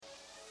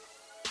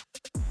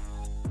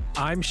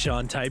I'm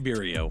Sean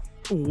Tiberio.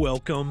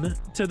 Welcome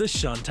to the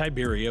Sean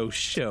Tiberio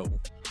Show,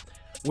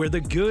 where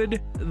the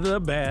good, the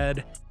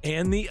bad,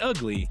 and the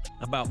ugly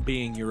about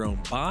being your own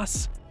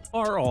boss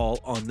are all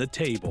on the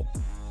table.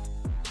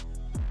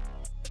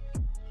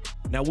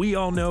 Now, we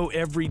all know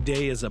every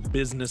day as a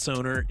business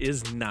owner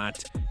is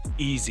not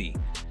easy.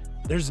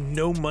 There's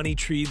no money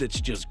tree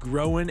that's just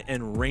growing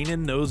and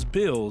raining those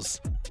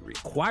bills. It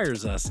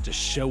requires us to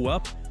show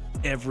up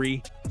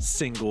every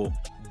single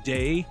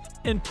day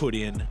and put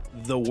in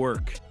the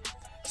work.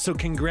 So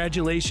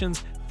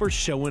congratulations for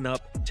showing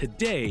up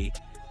today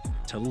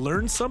to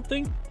learn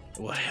something that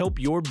will help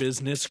your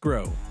business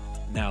grow.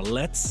 Now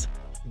let's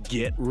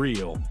get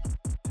real.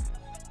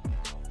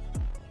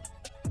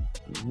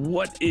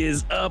 What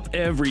is up,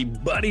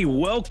 everybody?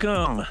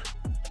 Welcome.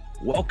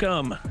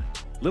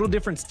 Little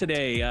difference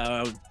today.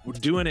 We're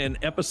doing an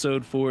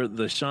episode for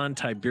the Sean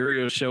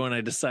Tiberio Show, and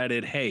I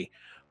decided, hey,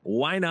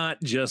 why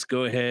not just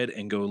go ahead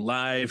and go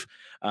live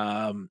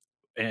and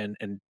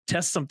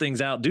test some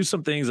things out, do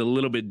some things a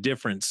little bit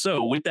different.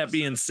 So with that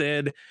being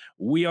said,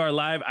 we are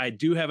live. I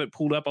do have it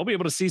pulled up. I'll be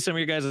able to see some of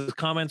your guys'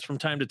 comments from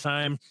time to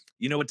time.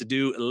 You know what to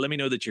do. Let me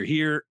know that you're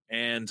here.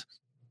 And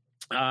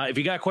if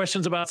you got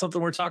questions about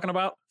something we're talking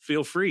about,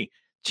 feel free.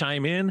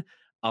 Chime in.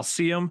 I'll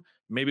see them.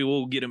 Maybe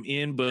we'll get them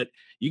in. But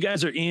you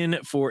guys are in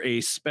for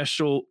a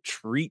special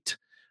treat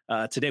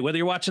today, whether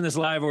you're watching this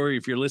live or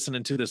if you're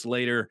listening to this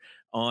later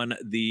on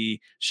the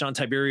Sean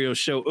Tiberio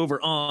Show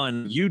over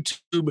on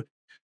YouTube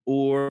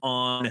or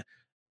on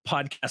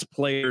podcast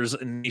players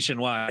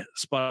nationwide,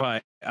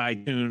 Spotify,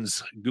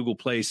 iTunes, Google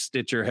Play,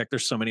 Stitcher. Heck,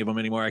 there's so many of them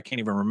anymore. I can't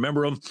even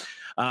remember them.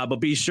 But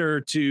be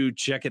sure to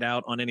check it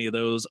out on any of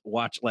those.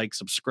 Watch, like,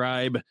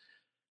 subscribe,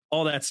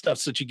 all that stuff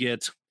so that you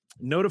get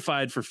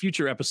notified for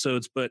future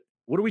episodes. But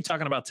what are we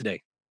talking about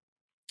today?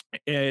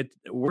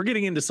 We're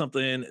getting into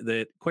something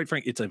that, quite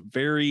frankly, it's a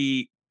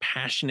very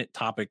passionate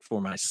topic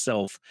for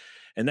myself.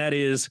 And that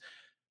is,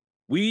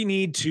 we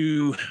need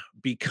to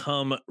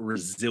become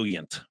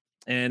resilient.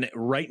 And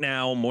right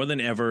now, more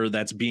than ever,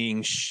 that's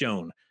being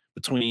shown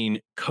between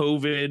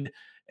COVID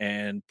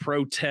and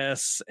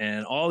protests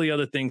and all the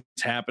other things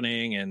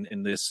happening and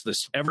in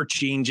this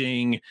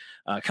ever-changing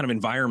kind of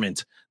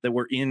environment that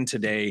we're in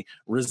today.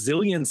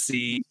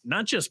 Resiliency,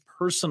 not just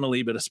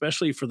personally, but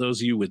especially for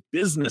those of you with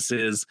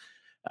businesses,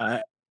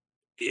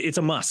 it's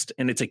a must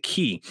and it's a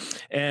key.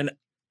 And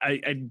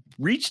I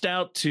reached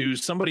out to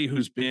somebody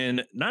who's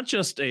been not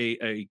just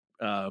a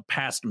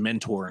past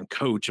mentor and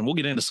coach, and we'll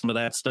get into some of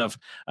that stuff.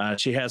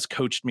 She has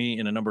coached me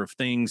in a number of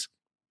things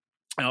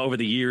over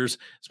the years,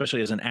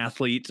 especially as an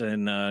athlete,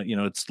 and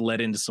it's led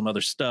into some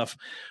other stuff.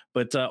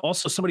 But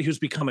also somebody who's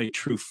become a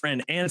true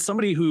friend, and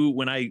somebody who,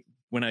 when I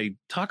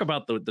talk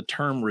about the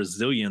term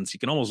resilience, you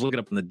can almost look it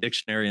up in the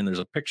dictionary, and there's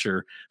a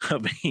picture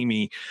of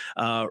Amy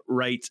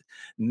right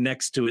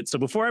next to it. So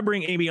before I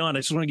bring Amy on, I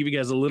just want to give you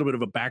guys a little bit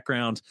of a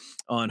background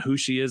on who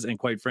she is, and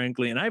quite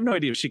frankly, and I have no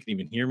idea if she can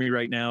even hear me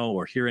right now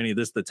or hear any of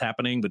this that's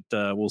happening,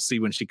 but we'll see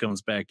when she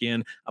comes back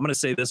in. I'm going to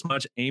say this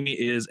much. Amy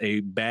is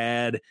a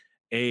bad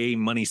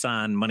money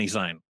sign. I'm going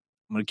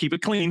to keep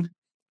it clean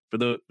for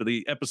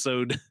the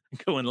episode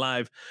going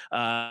live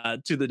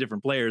to the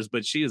different players,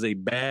 but she is a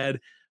bad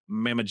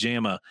Mama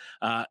Jamma.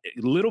 A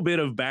little bit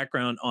of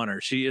background on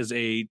her. She is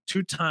a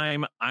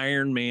 2-time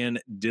Ironman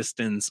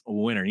distance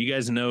winner. You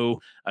guys know,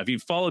 if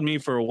you've followed me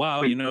for a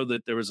while, you know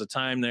that there was a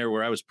time there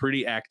where I was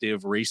pretty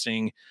active,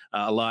 racing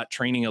a lot,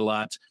 training a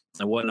lot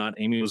and whatnot.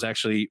 Amy was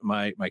actually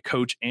my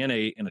coach and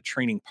a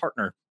training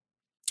partner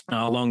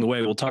along the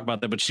way. We'll talk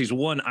about that, but she's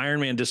won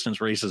Ironman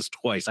distance races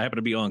twice. I happen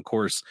to be on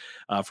course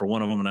for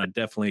one of them, and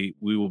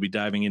we will be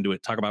diving into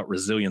it. Talk about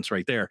resilience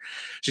right there.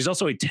 She's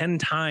also a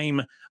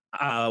 10-time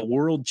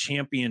world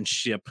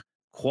championship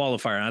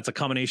qualifier. That's a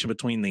combination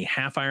between the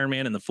half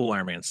Ironman and the full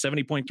Ironman,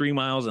 70.3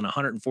 miles and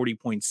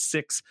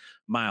 140.6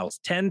 miles.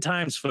 10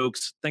 times,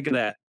 folks. Think of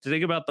that.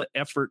 Think about the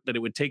effort that it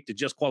would take to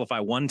just qualify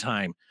one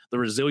time, the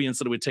resilience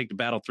that it would take to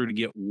battle through to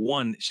get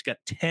one. She's got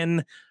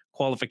 10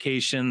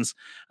 qualifications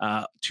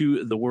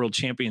to the world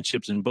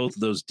championships in both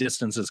of those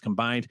distances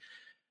combined.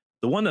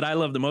 The one that I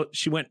love the most,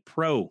 she went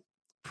pro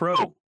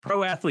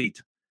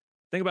athlete.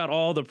 Think about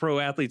all the pro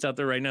athletes out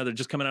there right now. They're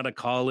just coming out of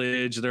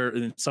college.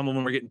 Some of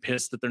them are getting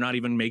pissed that they're not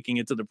even making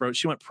it to the pro.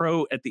 She went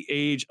pro at the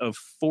age of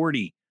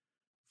 40.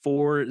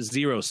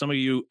 Some of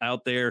you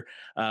out there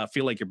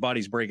feel like your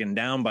body's breaking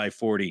down by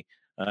 40.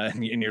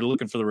 And you're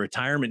looking for the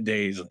retirement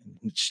days.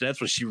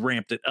 That's what she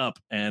ramped it up.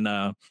 And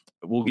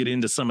we'll get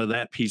into some of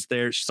that piece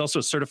there. She's also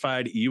a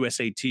certified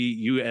USA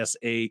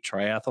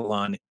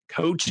triathlon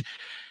coach,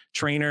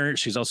 trainer.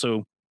 She's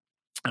also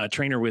a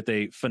trainer with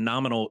a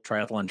phenomenal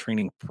triathlon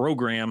training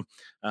program.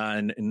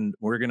 And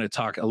we're going to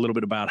talk a little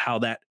bit about how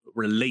that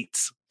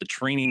relates, the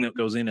training that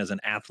goes in as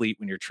an athlete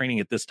when you're training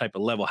at this type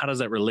of level. How does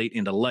that relate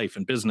into life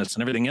and business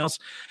and everything else?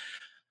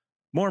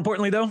 More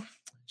importantly, though,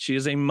 she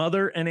is a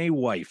mother and a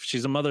wife.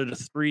 She's a mother to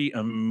 3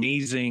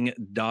 amazing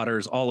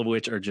daughters, all of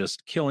which are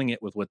just killing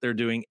it with what they're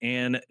doing.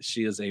 And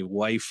she is a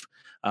wife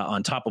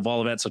on top of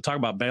all of that. So talk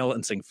about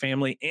balancing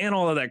family and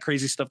all of that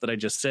crazy stuff that I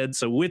just said.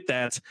 So with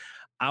that,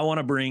 I want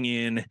to bring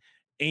in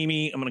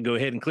Amy. I'm going to go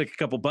ahead and click a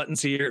couple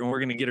buttons here, and we're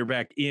going to get her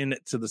back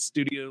into the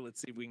studio.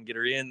 Let's see if we can get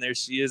her in. There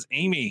she is.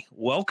 Amy,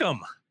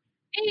 welcome.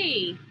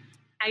 Hey,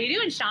 how you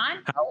doing, Sean?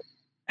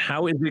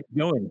 How is it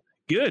going?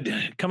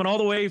 Good. Coming all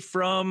the way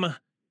from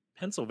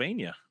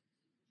Pennsylvania.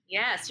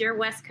 Yes, you're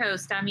West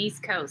Coast. I'm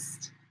East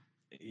Coast.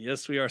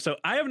 Yes, we are. So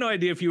I have no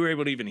idea if you were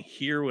able to even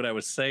hear what I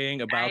was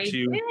saying about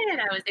you. I did.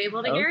 I was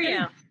able to hear you.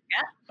 Yeah.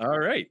 All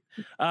right.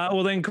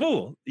 Well, then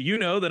cool. You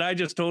know that I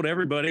just told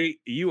everybody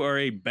you are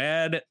a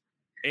bad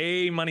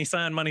money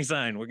sign, money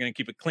sign. We're going to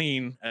keep it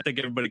clean. I think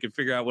everybody could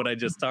figure out what I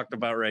just talked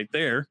about right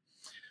there.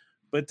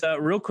 But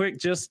real quick,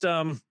 just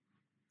kind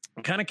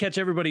of catch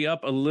everybody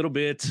up a little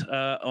bit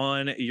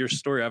on your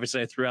story.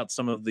 Obviously, I threw out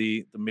some of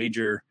the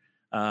major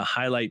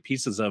highlight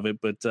pieces of it,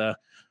 but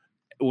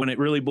when it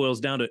really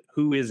boils down to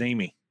who is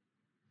Amy?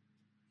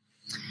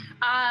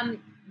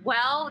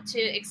 Well, to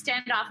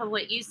extend off of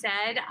what you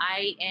said,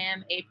 I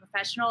am a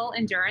professional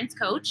endurance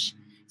coach.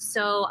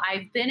 So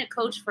I've been a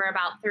coach for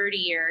about 30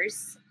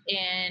 years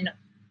in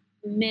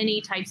many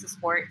types of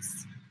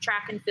sports,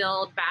 track and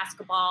field,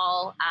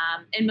 basketball,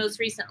 and most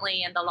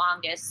recently in the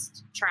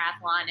longest,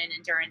 triathlon and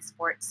endurance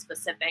sports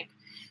specific.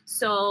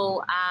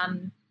 So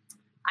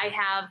I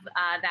have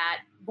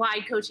that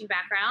wide coaching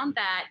background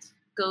that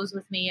goes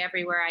with me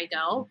everywhere I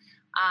go.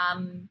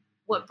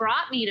 What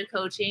brought me to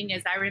coaching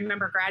is I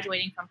remember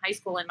graduating from high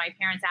school and my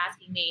parents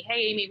asking me,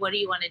 "Hey, Amy, what do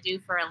you want to do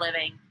for a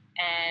living?"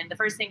 And the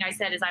first thing I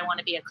said is I want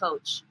to be a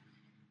coach.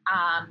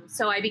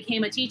 So I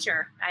became a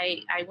teacher.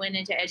 I went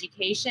into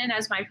education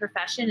as my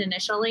profession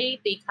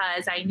initially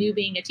because I knew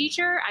being a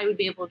teacher, I would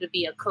be able to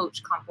be a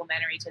coach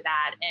complementary to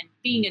that. And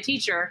being a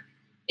teacher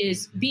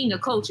is being a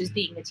coach is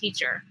being a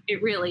teacher.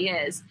 It really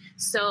is.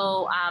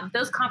 So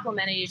those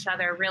complemented each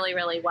other really,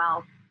 really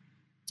well.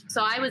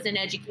 So I was in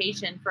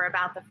education for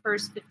about the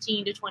first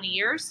 15 to 20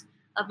 years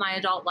of my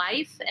adult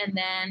life. And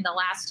then the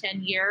last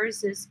 10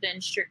 years has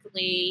been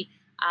strictly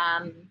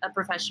a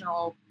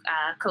professional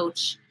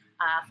coach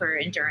for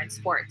endurance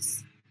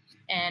sports.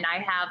 And I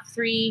have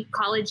 3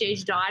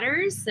 college-age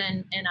daughters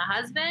and a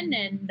husband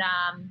and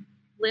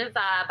live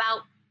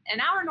about an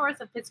hour north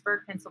of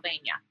Pittsburgh,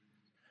 Pennsylvania.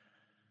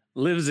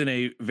 Lives in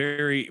a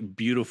very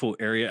beautiful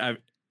area.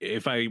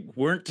 If I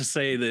weren't to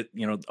say that,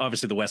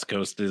 obviously the West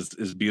Coast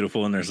is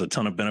beautiful and there's a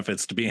ton of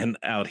benefits to being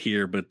out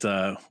here, but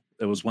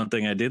it was one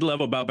thing I did love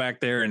about back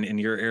there in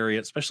your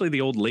area, especially the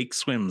old lake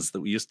swims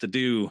that we used to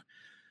do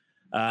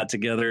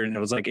together. And it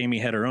was like Amy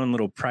had her own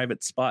little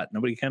private spot.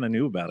 Nobody kind of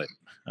knew about it,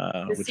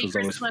 which was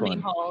always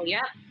swimming fun. Hole.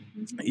 Yep.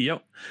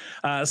 Yep.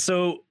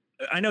 So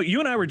I know you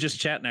and I were just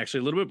chatting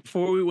actually a little bit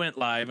before we went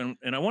live, and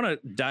I want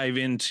to dive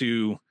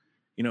into,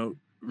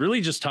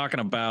 really just talking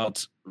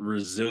about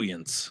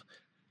resilience.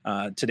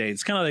 Today.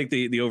 It's kind of like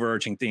the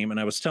overarching theme. And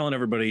I was telling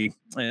everybody,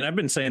 and I've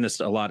been saying this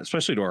a lot,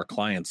 especially to our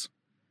clients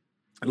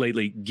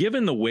lately,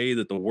 given the way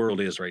that the world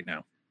is right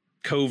now,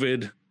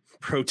 COVID,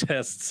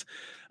 protests,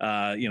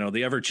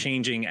 the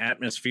ever-changing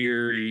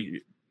atmosphere,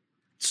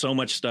 so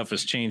much stuff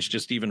has changed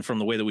just even from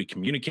the way that we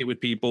communicate with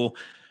people.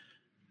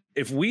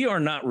 If we are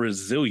not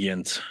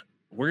resilient,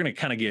 we're going to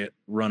kind of get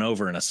run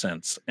over in a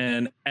sense.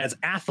 And as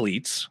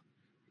athletes,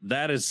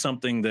 that is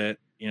something that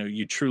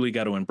you truly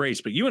got to embrace.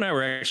 But you and I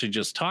were actually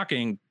just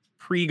talking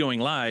pre-going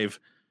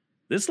live.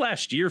 This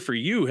last year for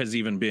you has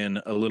even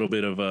been a little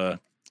bit of a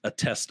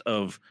test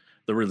of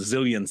the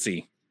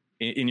resiliency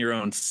in your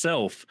own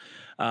self.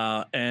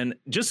 And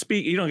just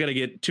speak, you don't got to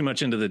get too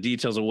much into the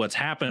details of what's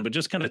happened, but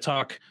just kind of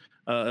talk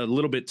a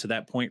little bit to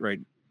that point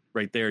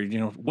right there.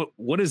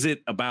 What is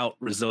it about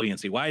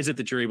resiliency? Why is it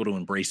that you're able to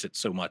embrace it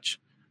so much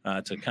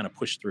to kind of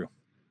push through?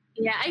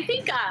 Yeah, I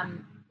think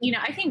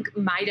I think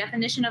my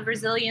definition of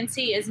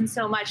resiliency isn't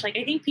so much I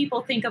think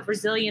people think of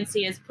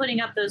resiliency as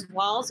putting up those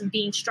walls and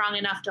being strong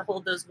enough to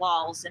hold those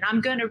walls. And I'm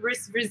going to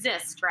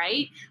resist,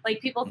 right? Like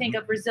people think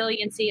of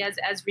resiliency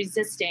as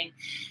resisting.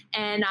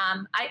 And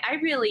I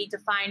really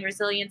define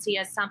resiliency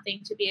as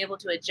something to be able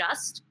to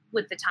adjust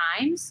with the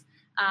times,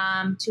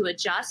 to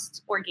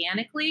adjust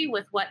organically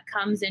with what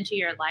comes into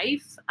your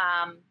life,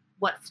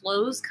 what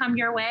flows come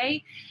your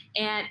way.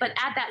 But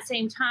at that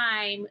same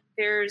time,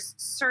 there's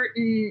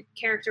certain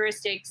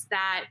characteristics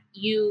that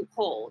you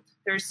hold.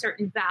 There's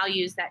certain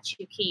values that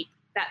you keep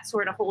that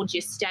sort of hold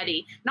you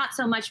steady, not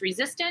so much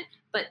resistant,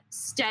 but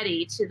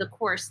steady to the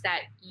course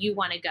that you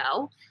want to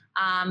go.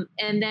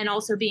 And then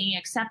also being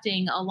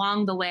accepting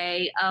along the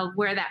way of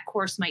where that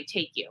course might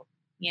take you.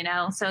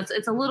 So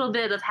it's a little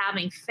bit of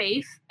having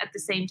faith at the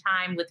same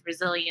time with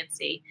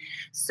resiliency.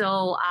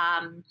 So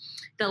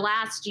the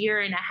last year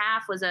and a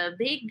half was a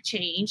big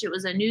change. It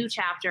was a new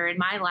chapter in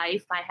my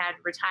life. I had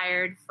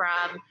retired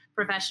from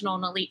professional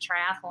and elite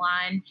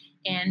triathlon,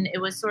 and it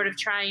was sort of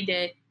trying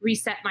to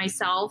reset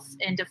myself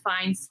and to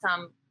find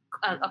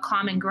a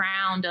common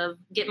ground of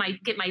get my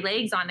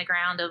legs on the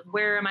ground of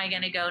where am I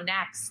going to go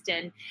next,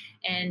 and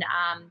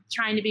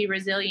trying to be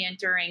resilient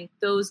during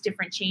those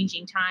different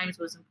changing times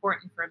was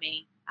important for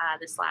me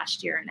this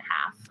last year and a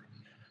half.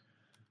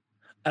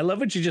 I love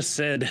what you just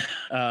said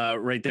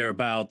right there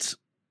about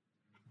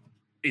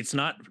it's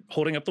not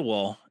holding up the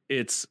wall.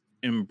 It's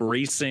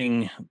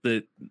embracing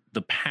the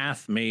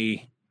path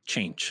may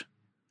change.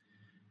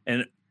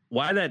 And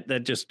why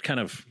that just kind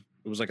of,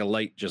 it was like a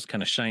light just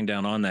kind of shined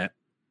down on that.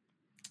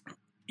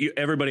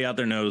 Everybody out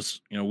there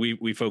knows,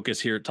 we focus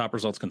here at Top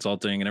Results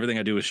Consulting, and everything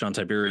I do with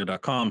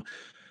SeanTiberio.com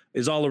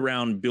is all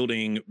around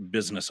building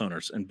business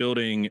owners and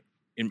building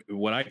in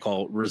what I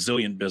call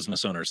resilient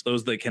business owners,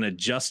 those that can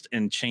adjust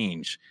and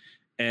change.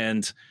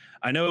 And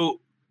I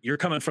know you're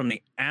coming from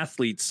the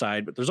athlete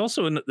side, but there's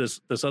also this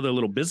other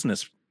little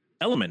business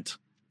element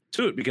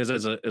to it, because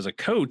as a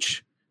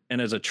coach and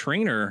as a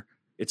trainer,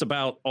 it's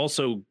about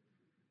also,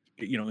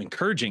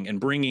 encouraging and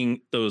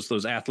bringing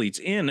those athletes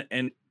in,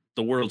 and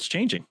the world's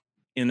changing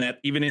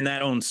even in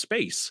that own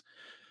space.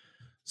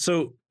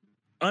 So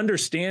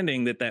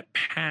understanding that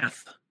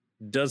path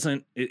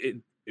doesn't,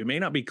 it may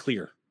not be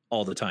clear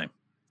all the time.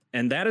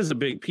 And that is a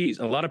big piece.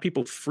 A lot of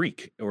people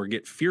freak or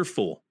get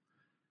fearful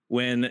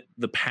when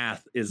the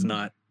path is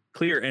not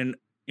clear. And,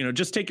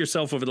 just take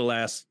yourself over the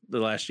last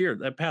year,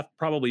 that path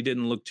probably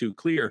didn't look too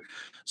clear.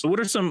 So what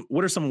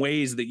are some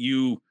ways that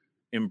you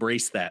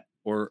embrace that,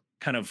 or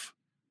kind of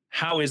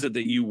how is it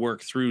that you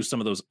work through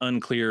some of those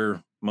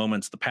unclear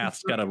moments? The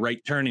path's got a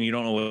right turn and you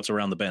don't know what's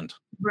around the bend.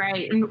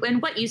 Right. And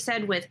what you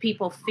said with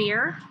people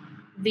fear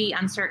the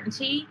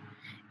uncertainty.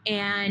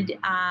 And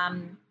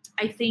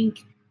I think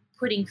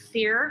putting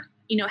fear,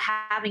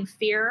 having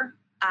fear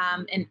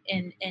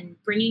and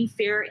bringing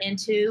fear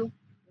into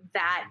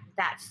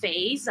that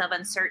phase of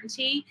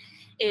uncertainty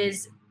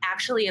is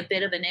actually a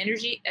bit of an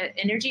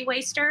energy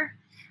waster.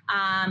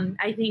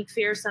 I think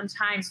fear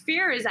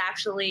is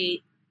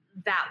actually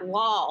that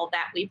wall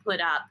that we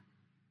put up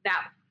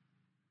that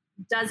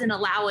doesn't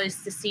allow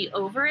us to see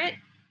over it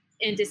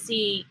and to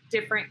see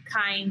different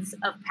kinds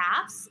of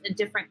paths and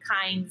different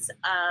kinds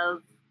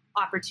of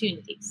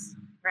opportunities,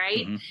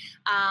 right?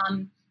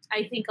 Mm-hmm.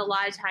 I think a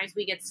lot of times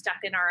we get stuck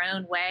in our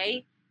own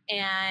way.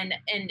 And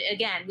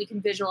again, we can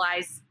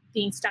visualize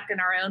being stuck in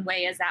our own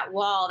way as that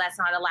wall that's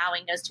not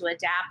allowing us to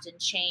adapt and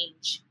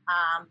change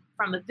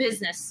from a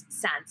business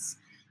sense.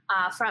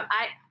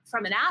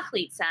 From an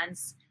athlete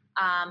sense,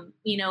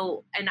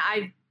 and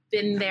I've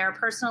been there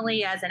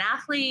personally as an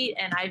athlete,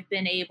 and I've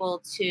been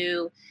able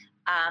to,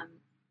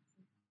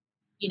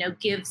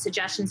 give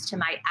suggestions to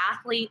my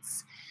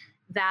athletes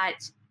that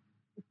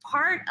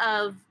part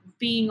of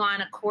being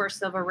on a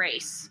course of a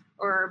race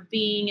or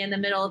being in the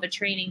middle of a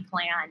training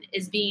plan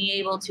is being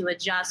able to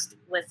adjust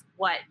with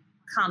what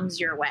comes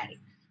your way.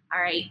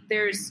 All right.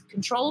 There's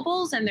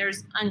controllables and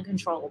there's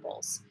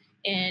uncontrollables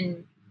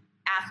in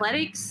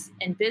athletics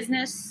and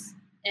business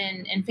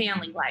and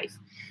family life.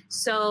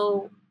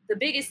 So the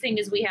biggest thing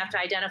is we have to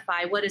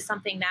identify what is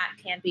something that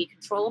can be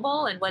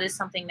controllable and what is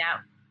something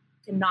that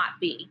cannot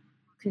be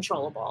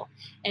controllable.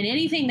 And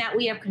anything that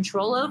we have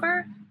control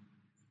over,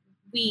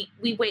 we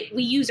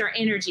use our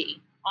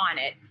energy on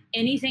it.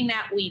 Anything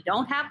that we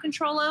don't have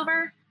control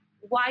over,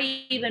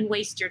 why even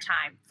waste your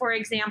time? For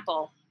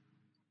example,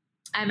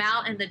 I'm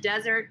out in the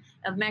desert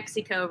of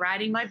Mexico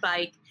riding my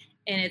bike,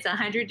 and it's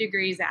 100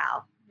 degrees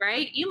out,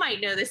 right? You might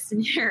know this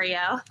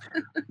scenario.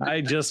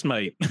 I just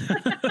might.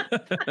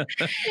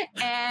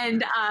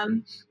 And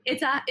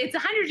it's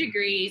 100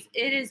 degrees.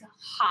 It is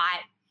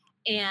hot.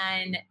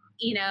 And,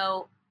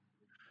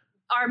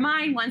 our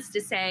mind wants to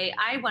say,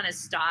 I want to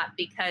stop,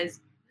 because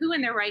who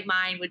in their right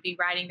mind would be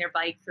riding their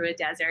bike through a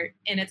desert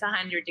and it's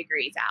 100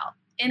 degrees out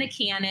in a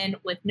cannon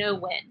with no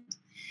wind?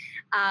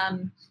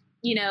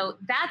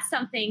 That's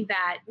something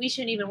that we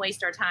shouldn't even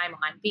waste our time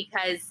on,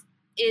 because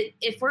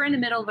if we're in the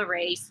middle of a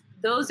race,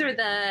 those are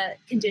the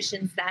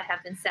conditions that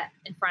have been set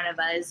in front of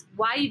us.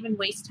 Why even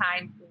waste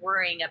time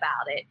worrying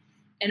about it?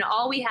 And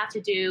all we have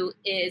to do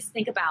is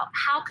think about,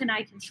 how can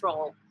I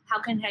control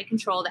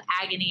the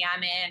agony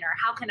I'm in, or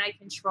how can I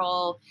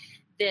control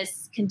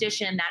this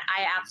condition that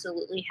I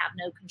absolutely have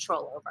no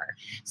control over?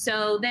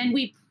 So then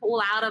we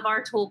pull out of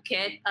our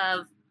toolkit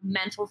of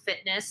mental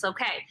fitness.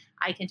 Okay,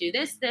 I can do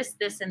this, this,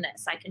 this, and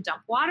this. I can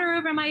dump water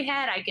over my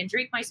head. I can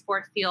drink my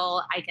sport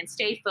fuel. I can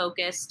stay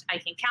focused. I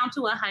can count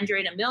to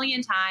 100 a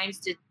million times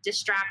to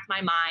distract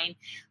my mind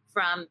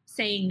from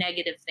saying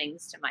negative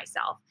things to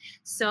myself.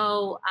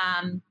 So,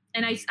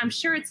 and I'm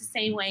sure it's the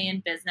same way in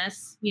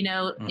business.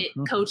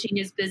 Coaching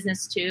is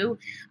business too.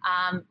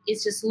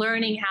 It's just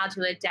learning how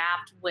to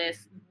adapt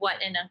with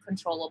what an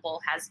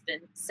uncontrollable has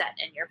been set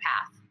in your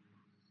path.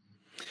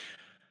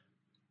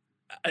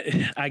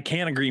 I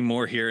can't agree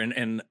more here.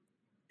 And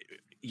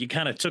you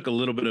kind of took a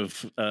little bit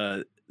of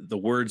the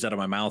words out of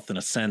my mouth in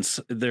a sense.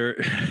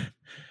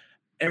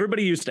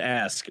 Everybody used to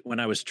ask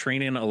when I was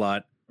training a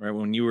lot, right?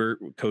 When you were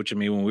coaching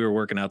me, when we were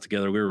working out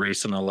together, we were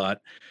racing a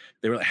lot.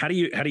 They were like, how do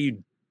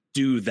you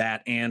do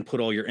that and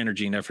put all your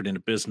energy and effort into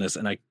business?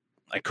 And I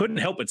couldn't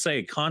help but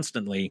say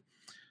constantly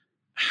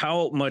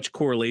how much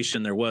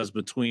correlation there was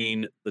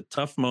between the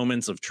tough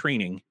moments of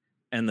training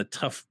and the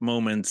tough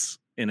moments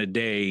in a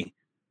day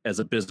as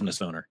a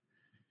business owner.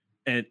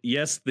 And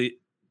yes,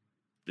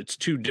 it's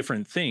two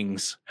different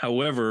things.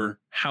 However,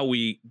 how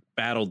we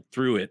battled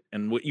through it,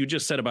 and what you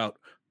just said about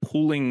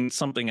pulling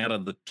something out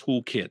of the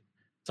toolkit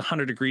It's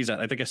 100 degrees out.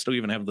 I think I still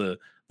even have the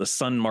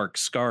sun mark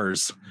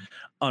scars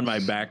on my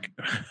back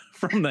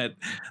from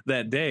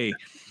that day.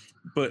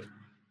 But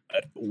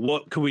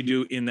what could we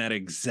do in that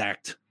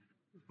exact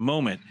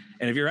moment?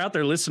 And if you're out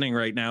there listening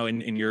right now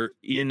and you're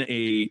in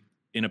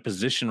a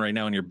position right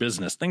now in your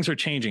business, things are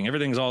changing.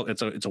 Everything's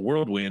it's a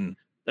whirlwind.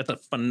 That's a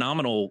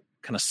phenomenal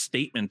kind of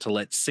statement to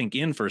let sink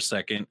in for a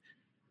second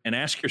and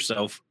ask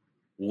yourself,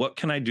 what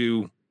can I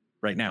do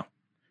right now?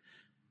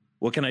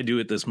 What can I do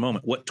at this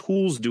moment? What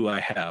tools do I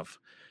have?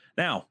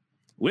 Now,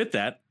 with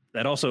that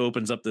also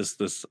opens up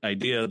this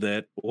idea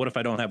that what if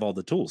I don't have all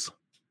the tools?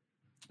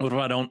 What if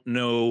I don't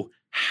know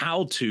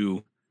how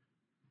to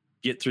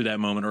get through that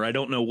moment, or I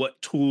don't know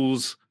what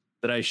tools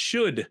that I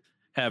should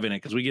have in it?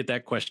 Because we get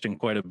that question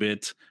quite a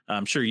bit.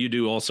 I'm sure you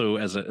do also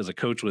as a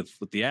coach with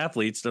the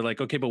athletes. They're like,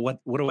 okay, but what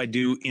do I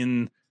do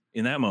in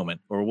that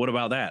moment? Or what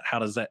about that? How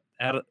does that,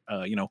 how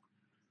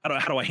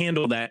do I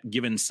handle that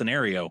given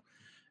scenario?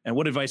 And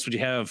what advice would you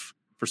have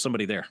for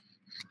somebody there?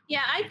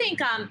 Yeah, I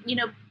think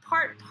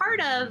part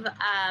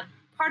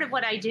of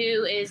what I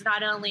do is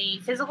not only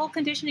physical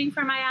conditioning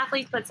for my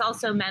athletes, but it's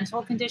also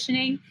mental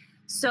conditioning.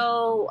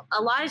 So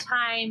a lot of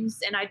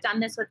times, and I've done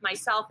this with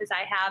myself, is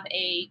I have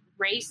a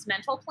race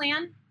mental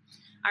plan.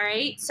 All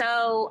right.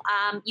 So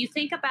you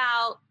think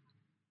about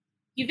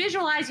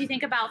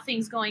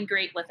things going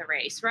great with a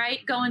race, right?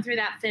 Going through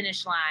that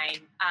finish line,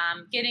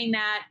 getting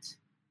that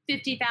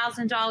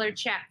 $50,000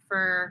 check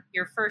for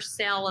your first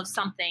sale of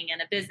something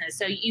in a business.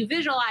 So you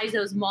visualize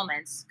those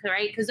moments,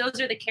 right? Because those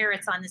are the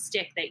carrots on the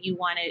stick that you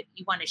want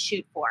to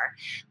shoot for.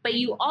 But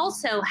you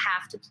also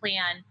have to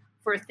plan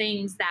for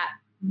things that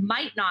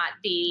might not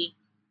be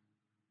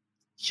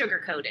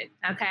sugar coated.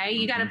 Okay.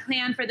 You got to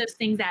plan for those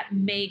things that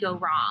may go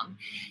wrong.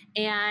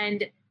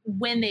 And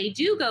when they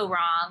do go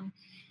wrong,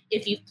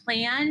 if you've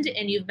planned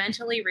and you've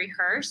mentally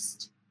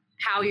rehearsed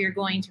how you're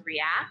going to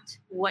react,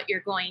 what you're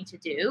going to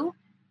do,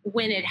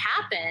 when it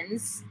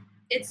happens,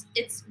 it's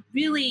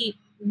really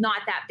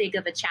not that big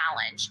of a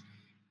challenge.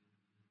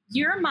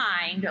 Your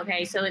mind,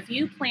 okay, so if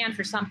you plan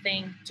for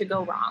something to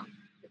go wrong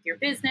with your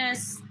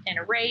business, in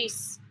a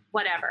race,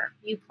 whatever,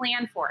 you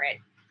plan for it.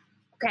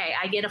 Okay,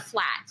 I get a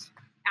flat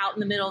out in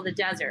the middle of the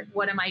desert.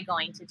 What am I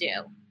going to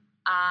do?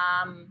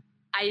 I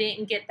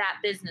didn't get that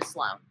business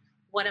loan.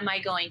 What am I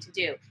going to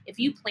do? If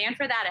you plan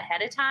for that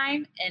ahead of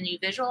time and you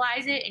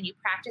visualize it and you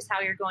practice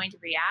how you're going to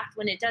react,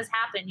 when it does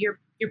happen, your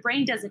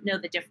brain doesn't know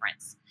the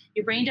difference.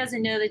 Your brain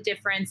doesn't know the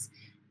difference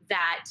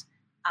that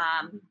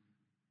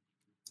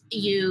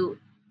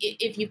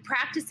if you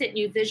practice it and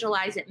you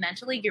visualize it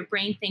mentally, your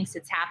brain thinks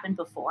it's happened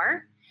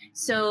before.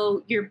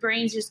 So your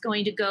brain's just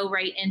going to go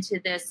right into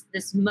this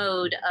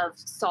mode of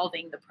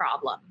solving the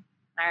problem.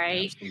 All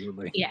right.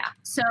 Absolutely. Yeah.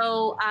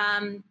 So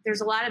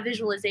there's a lot of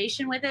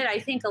visualization with it. I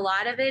think a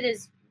lot of it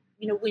is,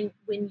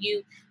 when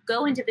you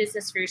go into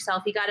business for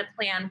yourself, you got to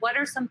plan what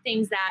are some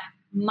things that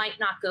might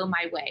not go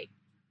my way.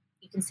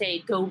 You can say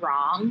go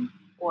wrong,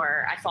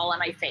 or I fall on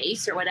my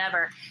face, or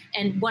whatever.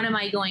 And what am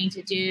I going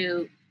to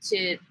do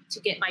to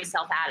get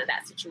myself out of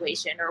that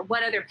situation? Or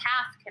what other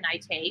path can I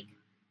take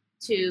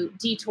to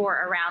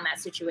detour around that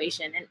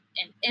situation and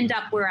end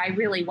up where I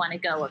really want to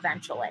go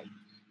eventually?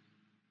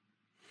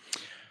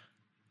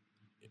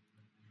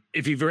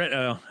 If you've read,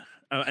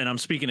 and I'm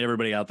speaking to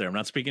everybody out there, I'm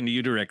not speaking to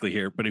you directly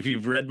here, but if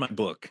you've read my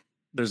book,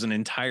 there's an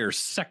entire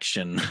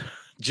section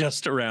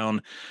just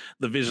around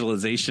the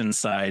visualization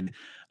side.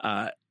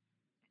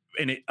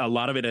 And a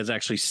lot of it has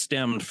actually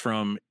stemmed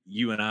from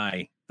you and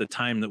I, the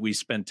time that we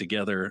spent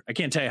together. I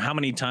can't tell you how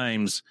many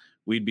times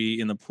we'd be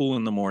in the pool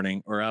in the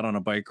morning or out on a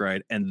bike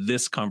ride, and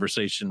this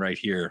conversation right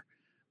here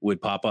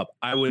would pop up.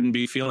 I wouldn't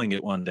be feeling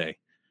it one day,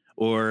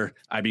 or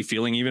I'd be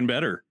feeling even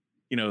better,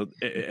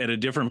 at a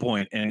different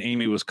point. And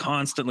Amy was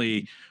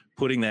constantly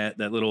putting that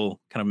little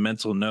kind of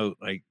mental note,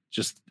 like,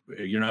 just,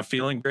 you're not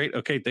feeling great.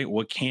 Okay.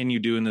 What can you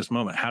do in this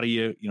moment? How do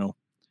you,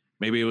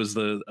 maybe it was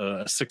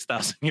the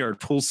 6,000 yard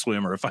pool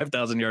swim or a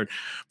 5,000 yard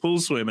pool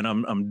swim, and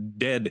I'm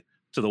dead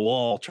to the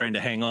wall trying to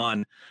hang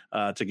on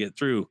to get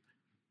through.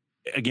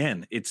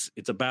 Again, it's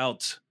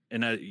about,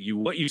 and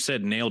what you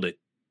said nailed it.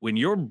 When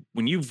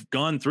you've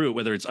gone through it,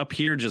 whether it's up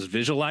here just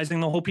visualizing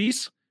the whole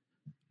piece,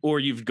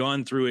 or you've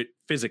gone through it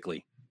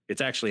physically, it's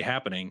actually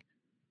happening.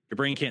 Your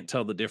brain can't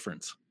tell the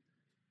difference.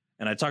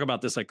 And I talk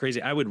about this like crazy.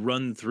 I would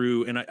run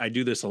through, and I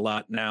do this a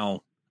lot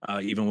now,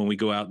 even when we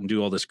go out and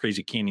do all this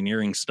crazy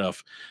canyoneering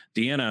stuff.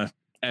 Deanna,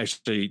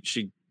 actually,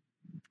 she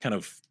kind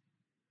of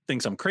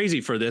thinks I'm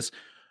crazy for this,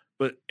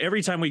 but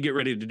every time we get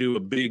ready to do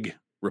a big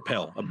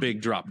rappel, a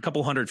big drop, a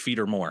couple 100 feet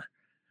or more,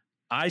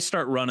 I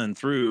start running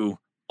through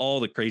all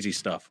the crazy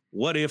stuff.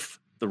 What if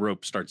the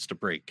rope starts to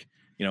break,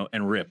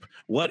 and rip?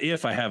 What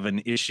if I have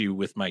an issue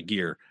with my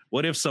gear?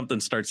 What if something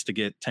starts to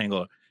get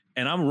tangled?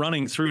 And I'm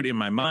running through it in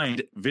my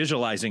mind,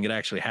 visualizing it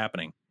actually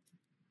happening.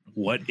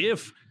 What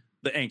if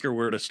the anchor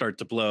were to start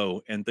to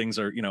blow and things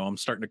are, I'm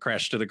starting to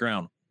crash to the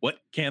ground? What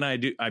can I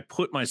do? I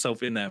put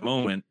myself in that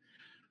moment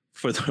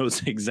for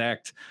those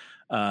exact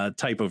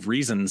type of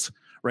reasons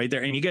right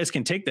there. And you guys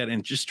can take that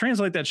and just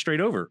translate that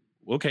straight over.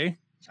 Okay,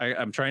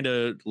 I'm trying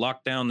to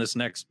lock down this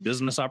next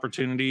business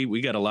opportunity.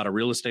 We got a lot of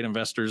real estate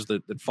investors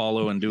that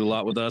follow and do a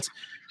lot with us.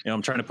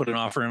 I'm trying to put an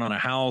offer in on a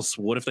house.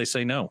 What if they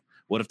say no?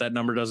 What if that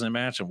number doesn't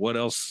match? And what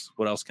else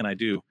can I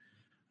do?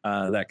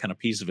 That kind of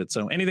piece of it.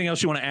 So anything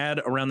else you want to add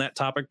around that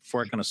topic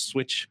before I kind of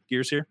switch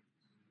gears here?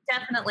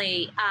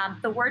 Definitely.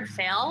 The word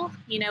fail,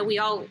 we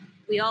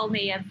all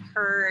may have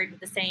heard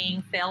the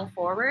saying fail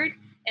forward.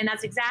 And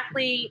that's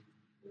exactly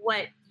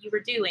what you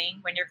were doing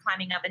when you're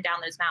climbing up and down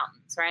those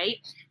mountains, right?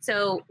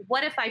 So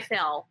what if I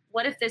fail?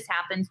 What if this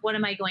happens? What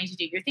am I going to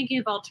do? You're thinking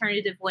of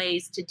alternative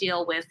ways to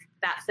deal with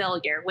that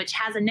failure, which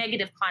has a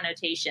negative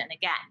connotation.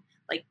 Again,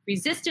 like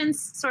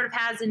resistance sort of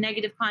has a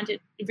negative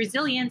connotation.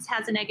 Resilience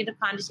has a negative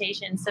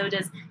connotation. So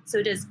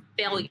does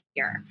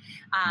failure.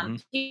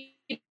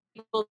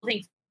 People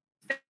think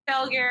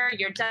failure,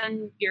 you're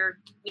done,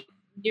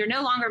 you're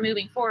no longer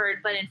moving forward,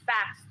 but in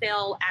fact,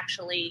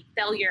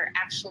 failure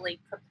actually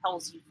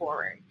propels you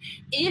forward.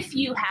 If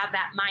you have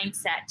that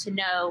mindset to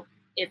know,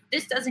 if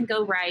this doesn't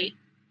go right,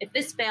 if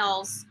this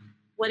fails,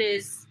 what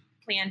is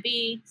plan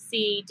B,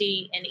 C,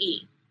 D, and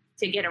E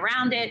to get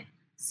around it?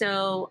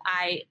 So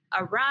I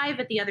arrive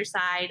at the other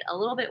side a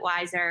little bit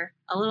wiser,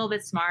 a little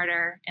bit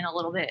smarter, and a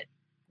little bit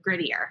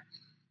grittier.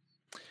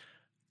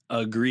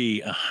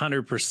 Agree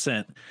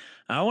 100%.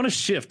 I want to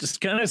shift. It's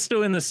kind of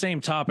still in the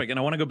same topic, and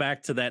I want to go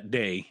back to that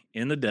day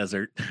in the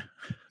desert,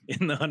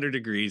 in the 100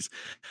 degrees,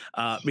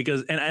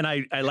 because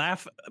I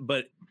laugh,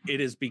 but it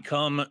has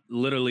become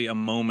literally a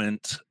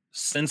moment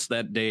since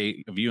that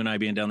day of you and I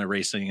being down there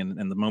racing,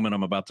 and the moment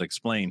I'm about to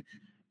explain.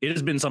 It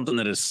has been something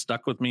that has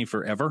stuck with me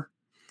forever,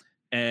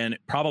 and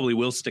probably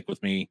will stick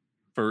with me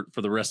for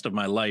the rest of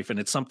my life. And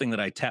it's something that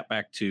I tap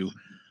back to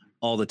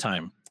all the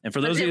time. And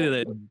for those of you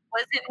that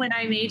was it when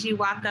I made you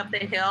walk up the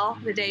hill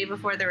the day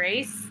before the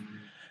race?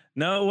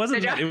 No, it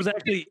wasn't that.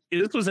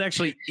 This was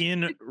actually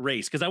in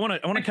race, because I want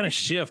to kind of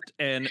shift,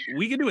 and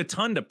we can do a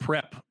ton to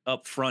prep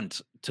up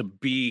front to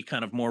be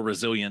kind of more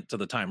resilient to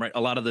the time, right?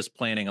 A lot of this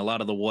planning, a lot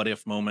of the what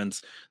if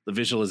moments, the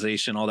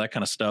visualization, all that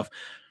kind of stuff.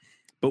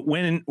 But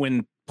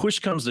when push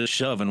comes to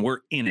shove and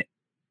we're in it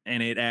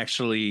and it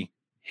actually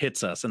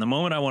hits us, and the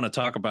moment I want to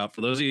talk about,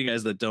 for those of you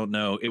guys that don't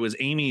know, it was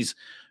Amy's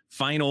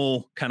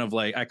final kind of,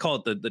 like, I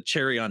call it the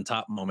cherry on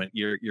top moment.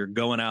 You're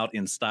going out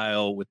in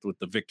style with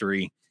the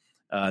victory.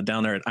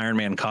 Down there at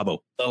Ironman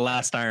Cabo, the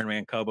last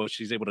Ironman Cabo.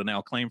 She's able to now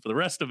claim for the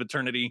rest of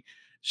eternity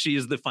she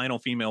is the final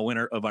female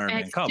winner of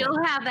Ironman Cabo. I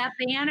still have that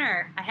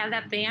banner. I have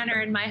that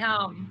banner in my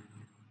home.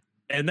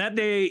 And that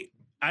day,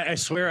 I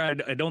swear,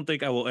 I don't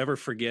think I will ever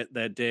forget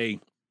that day.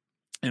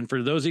 And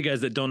for those of you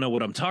guys that don't know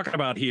what I'm talking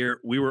about here,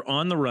 we were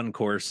on the run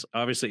course.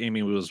 Obviously,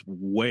 Amy was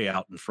way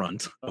out in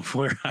front of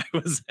where I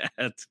was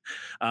at.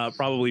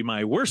 Probably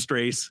my worst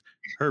race,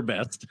 her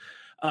best.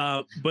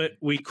 But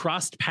we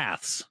crossed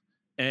paths,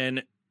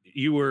 and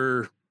you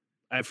were,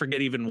 I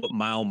forget even what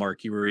mile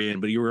mark you were in,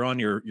 but you were on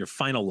your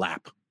final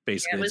lap,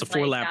 basically. Yeah, it's a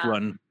 4-lap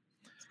run.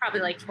 It's probably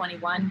like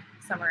 21,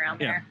 somewhere around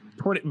there.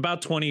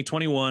 About 20,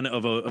 21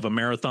 of a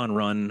marathon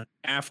run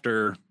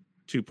after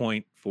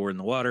 2.4 in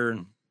the water,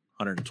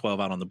 112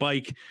 out on the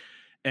bike.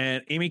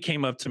 And Amy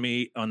came up to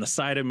me on the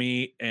side of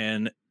me,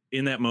 and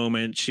in that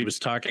moment, she was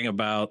talking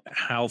about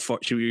how far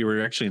you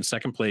were actually in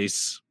second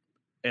place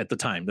at the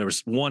time. There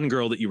was one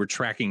girl that you were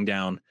tracking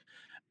down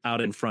out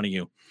in front of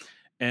you.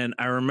 And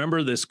I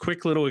remember this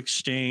quick little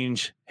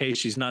exchange. Hey,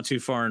 she's not too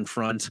far in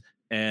front.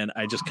 And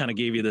I just kind of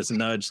gave you this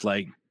nudge,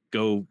 like,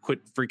 go quit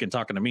freaking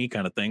talking to me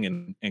kind of thing,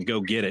 and go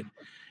get it.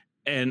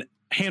 And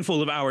a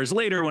handful of hours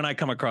later, when I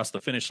come across the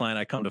finish line,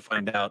 I come to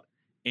find out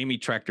Amy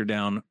tracked her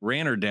down,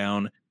 ran her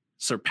down,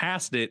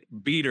 surpassed it,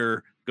 beat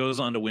her, goes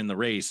on to win the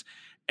race.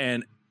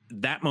 And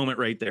that moment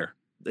right there,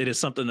 it is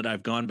something that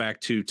I've gone back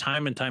to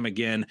time and time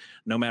again,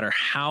 no matter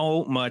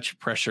how much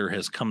pressure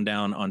has come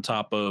down on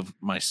top of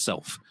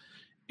myself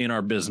in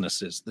our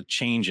businesses, the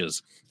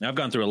changes. Now, I've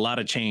gone through a lot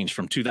of change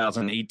from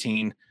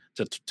 2018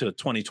 to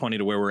 2020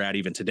 to where we're at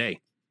even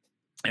today,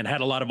 and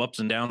had a lot of ups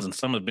and downs, and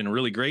some have been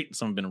really great and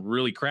some have been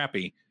really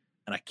crappy.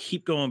 And I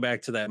keep going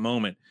back to that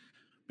moment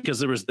because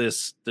there was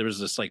this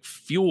like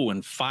fuel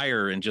and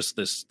fire and just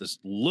this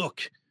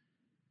look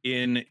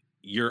in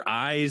your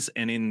eyes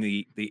and in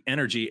the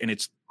energy. And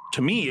it's,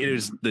 to me, it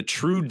is the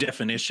true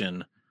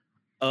definition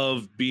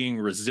of being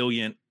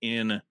resilient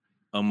in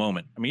a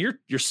moment. I mean,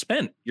 you're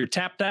spent, you're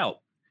tapped out.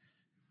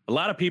 A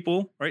lot of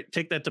people, right,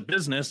 take that to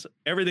business.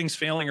 Everything's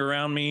failing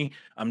around me.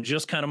 I'm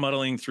just kind of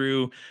muddling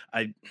through.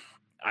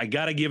 I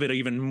got to give it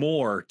even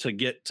more to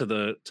get to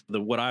the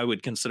what I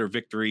would consider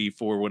victory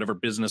for whatever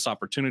business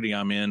opportunity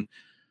I'm in.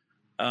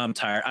 I'm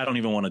tired. I don't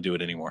even want to do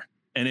it anymore.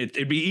 And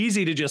it'd be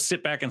easy to just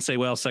sit back and say,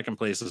 well, second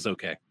place is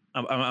okay.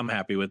 I'm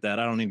happy with that.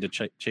 I don't need to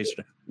chase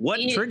it.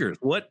 What triggers?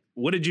 What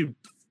did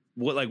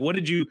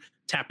you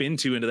tap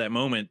into that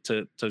moment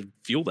to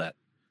fuel that?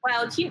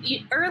 Well,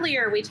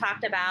 earlier we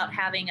talked about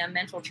having a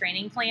mental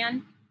training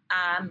plan,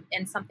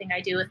 and something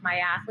I do with my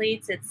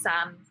athletes. It's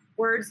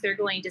words they're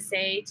going to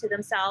say to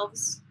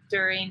themselves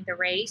during the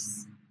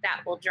race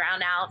that will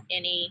drown out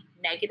any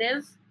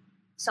negative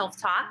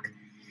self-talk.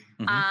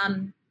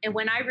 Mm-hmm. And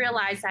when I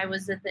realized I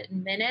was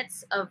within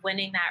minutes of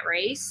winning that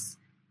race,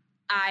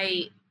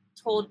 I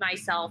told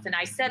myself, and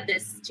I said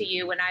this to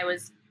you when I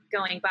was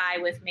going by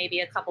with maybe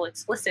a couple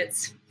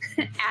explicits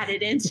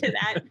added into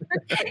that,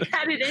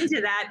 added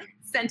into that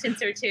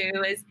sentence or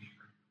two, is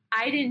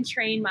I didn't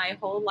train my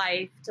whole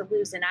life to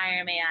lose an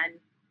Ironman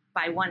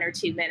by 1 or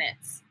 2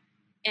 minutes.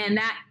 And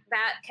that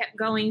kept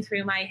going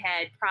through my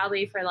head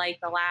probably for like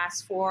the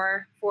last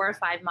 4 or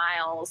 5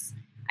 miles.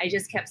 I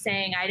just kept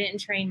saying I didn't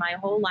train my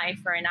whole life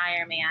for an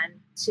Ironman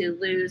to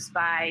lose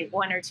by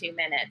 1 or 2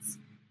 minutes.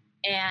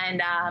 And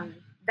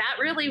that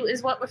really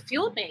is what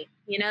fueled me.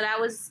 You know, that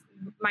was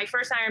my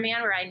first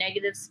Ironman where I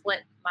negative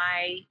split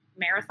my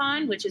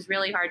marathon, which is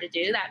really hard to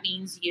do. That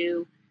means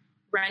you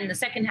run the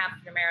second half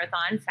of your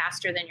marathon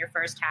faster than your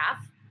first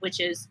half, which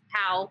is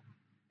how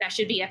that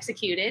should be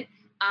executed.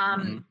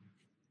 And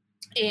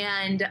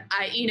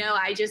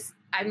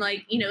I'm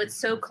like, it's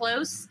so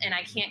close and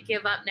I can't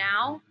give up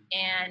now.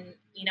 And,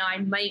 I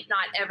might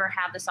not ever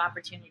have this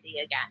opportunity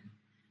again.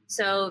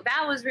 So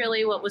that was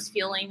really what was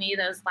fueling me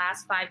those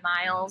last 5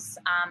 miles.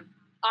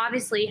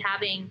 Obviously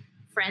having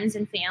friends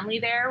and family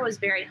there was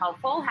very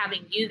helpful.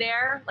 Having you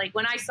there, like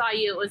when I saw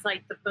you, it was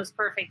like the most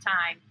perfect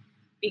time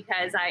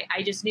because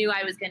I just knew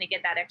I was going to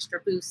get that extra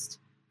boost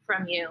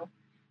from you.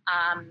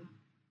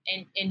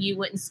 And you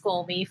wouldn't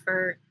scold me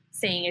for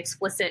saying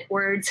explicit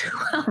words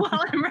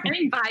while I'm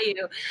running by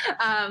you.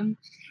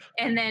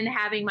 And then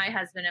having my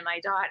husband and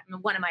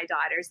one of my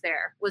daughters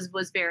there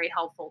was very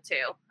helpful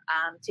too,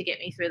 to get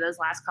me through those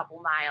last couple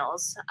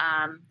miles.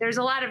 There's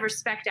a lot of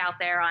respect out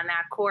there on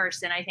that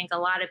course. And I think a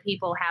lot of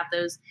people have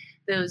those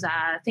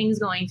things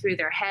going through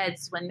their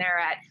heads when they're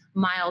at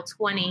mile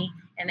 20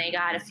 and they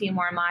got a few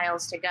more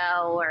miles to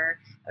go, or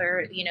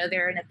they're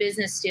in a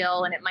business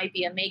deal and it might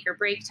be a make or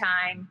break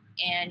time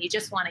and you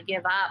just want to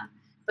give up.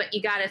 But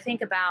you got to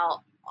think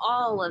about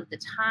all of the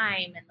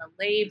time and the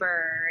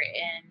labor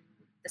and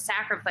the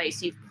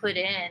sacrifice you've put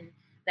in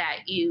that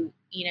you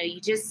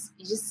just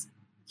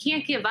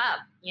can't give up.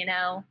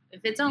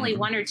 If it's only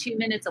 1 or 2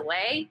 minutes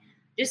away,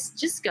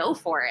 just go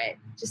for it.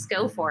 Just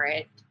go for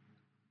it.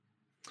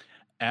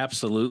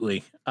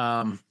 Absolutely.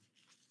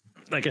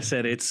 Like I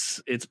said,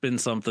 it's been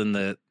something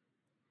that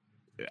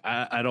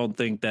I don't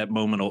think that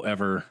moment will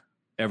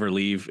ever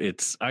leave.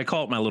 I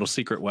call it my little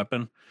secret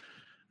weapon.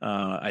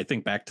 I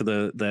think back to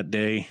that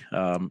day,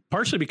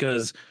 partially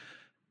because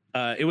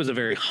it was a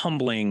very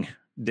humbling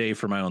day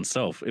for my own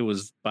self. It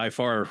was by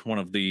far one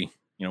of the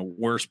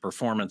worst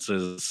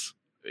performances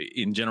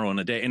in general in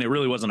a day, and it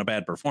really wasn't a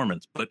bad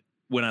performance. But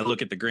when I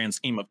look at the grand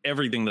scheme of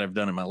everything that I've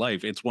done in my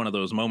life, it's one of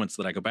those moments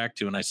that I go back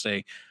to and I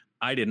say,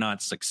 I did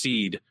not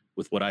succeed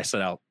with what I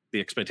set out, the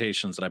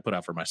expectations that I put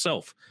out for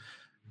myself.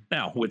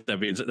 Now, with that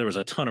being said, there was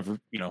a ton of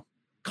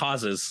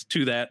causes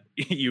to that.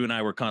 You and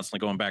I were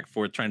constantly going back and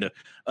forth, trying to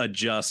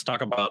adjust,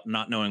 talk about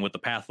not knowing what the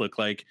path looked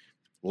like.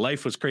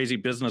 Life was crazy.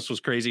 Business was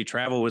crazy.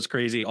 Travel was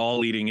crazy, all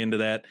leading into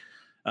that.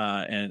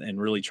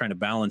 And really trying to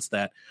balance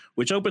that,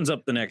 which opens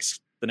up the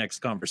next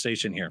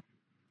conversation here.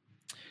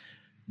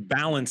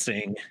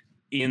 Balancing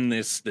in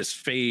this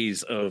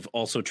phase of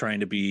also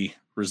trying to be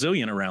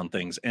resilient around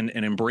things and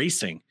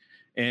embracing.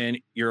 And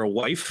you're a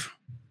wife,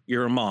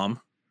 you're a mom,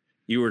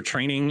 you were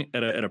training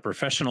at a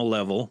professional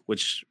level,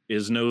 which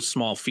is no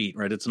small feat,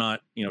 right? It's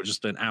not,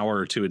 just an hour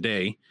or two a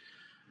day.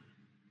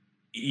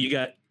 You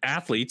got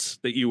athletes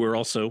that you were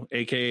also,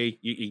 AKA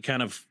you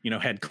kind of,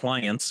 had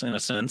clients in a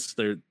sense.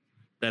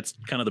 That's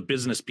kind of the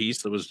business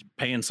piece that was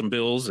paying some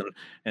bills,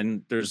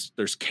 and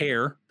there's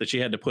care that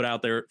you had to put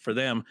out there for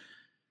them.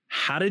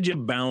 How did you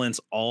balance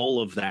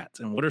all of that?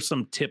 And what are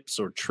some tips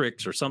or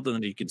tricks or something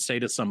that you could say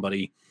to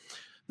somebody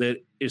that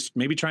is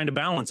maybe trying to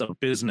balance a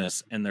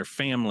business and their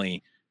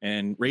family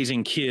and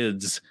raising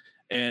kids,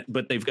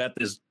 but they've got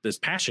this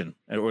passion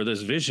or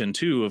this vision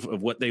too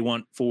of what they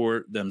want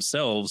for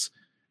themselves,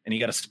 and you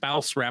got a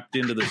spouse wrapped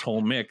into this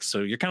whole mix.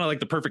 So you're kind of like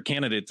the perfect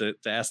candidate to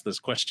ask this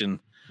question,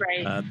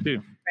 right?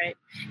 Too. Right.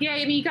 Yeah,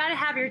 I mean, you got to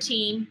have your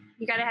team.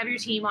 You got to have your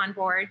team on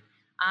board.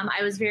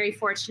 I was very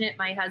fortunate.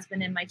 My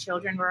husband and my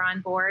children were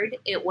on board.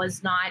 It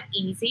was not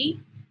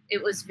easy.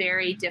 It was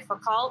very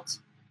difficult.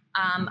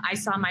 I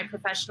saw my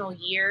professional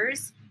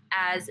years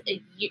as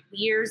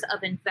years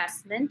of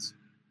investment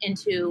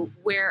into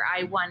where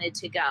I wanted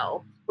to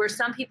go, where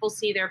some people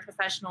see their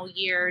professional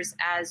years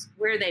as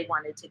where they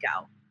wanted to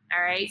go.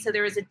 All right. So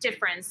there was a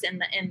difference in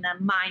the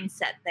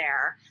mindset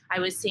there. I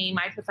was seeing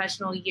my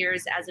professional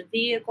years as a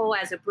vehicle,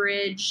 as a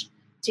bridge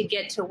to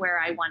get to where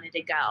I wanted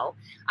to go.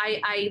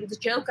 I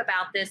joke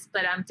about this,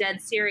 but I'm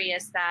dead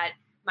serious that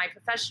my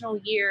professional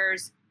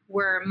years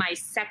were my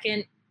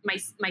second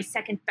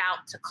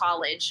bout to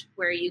college,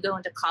 where you go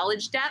into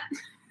college debt.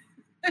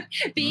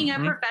 Being a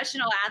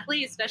professional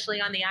athlete,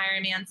 especially on the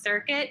Ironman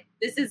circuit,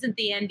 this isn't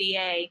the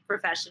NBA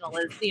professional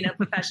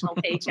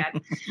paycheck.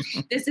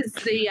 This is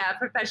the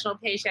professional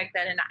paycheck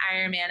that an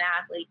Ironman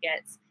athlete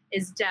gets.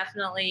 Is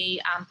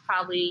definitely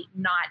probably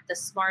not the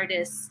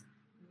smartest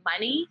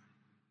money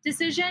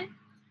decision,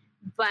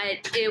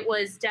 but it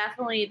was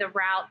definitely the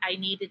route I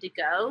needed to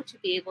go to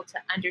be able to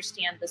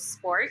understand the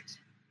sport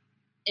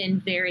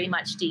in very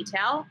much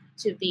detail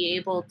to be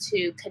able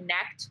to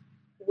connect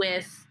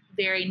with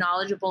very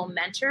knowledgeable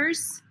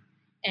mentors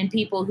and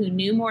people who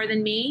knew more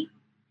than me.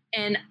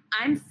 And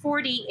I'm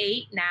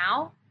 48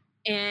 now.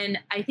 And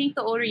I think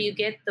the older you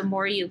get, the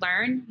more you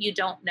learn you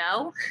don't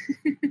know.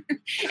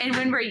 And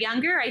when we're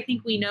younger, I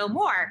think we know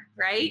more,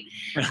 right?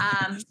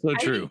 So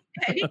true.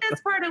 I think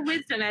that's part of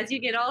wisdom. As you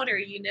get older,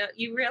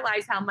 you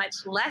realize how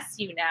much less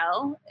you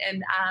know.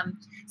 And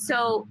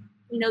so,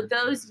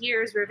 those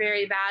years were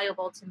very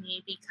valuable to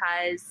me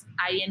because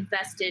I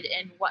invested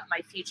in what my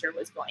future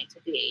was going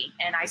to be.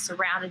 And I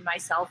surrounded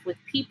myself with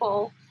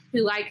people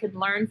who I could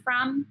learn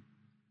from,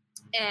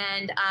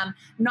 and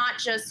not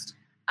just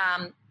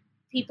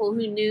people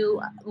who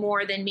knew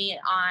more than me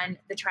on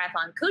the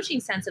triathlon coaching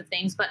sense of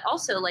things, but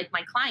also like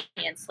my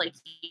clients, like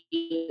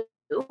you,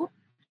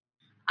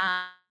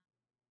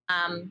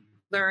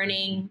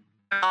 learning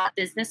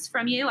business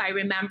from you. I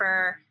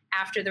remember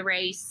after the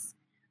race,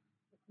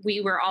 we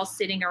were all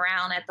sitting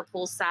around at the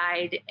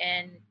poolside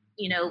and,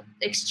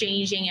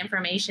 exchanging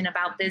information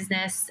about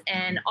business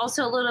and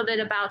also a little bit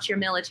about your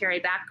military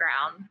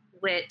background,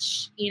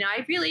 which,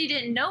 I really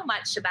didn't know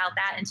much about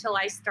that until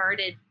I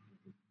started,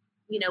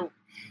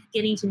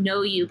 getting to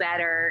know you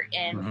better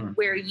and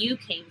where you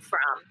came from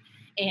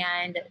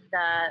and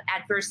the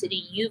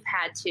adversity you've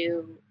had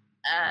to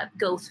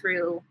go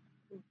through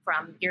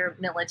from your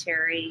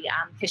military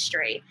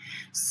history.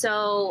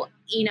 So,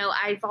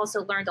 I've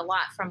also learned a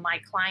lot from my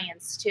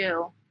clients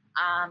too.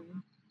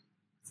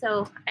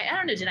 So I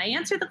don't know, did I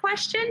answer the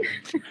question?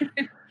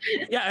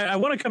 Yeah, I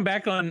want to come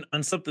back on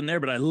something there,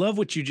 but I love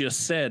what you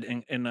just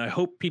said. And I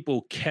hope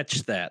people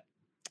catch that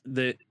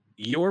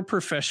your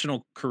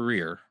professional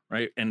career,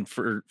 right? And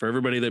for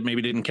everybody that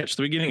maybe didn't catch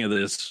the beginning of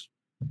this,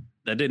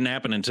 that didn't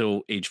happen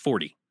until age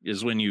 40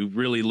 is when you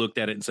really looked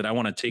at it and said, I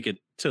want to take it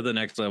to the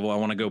next level. I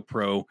want to go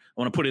pro. I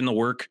want to put in the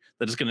work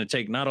that it's going to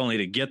take not only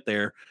to get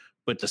there,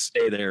 but to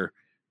stay there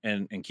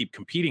and keep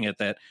competing at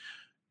that.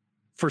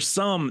 For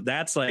some,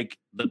 that's like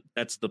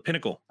that's the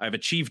pinnacle. I've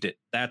achieved it.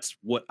 That's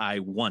what I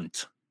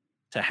want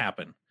to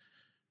happen.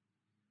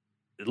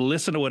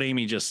 Listen to what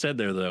Amy just said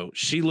there, though.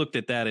 She looked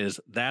at that as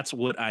that's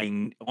what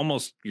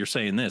you're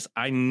saying this.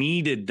 I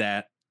needed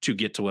that to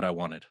get to what I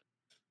wanted.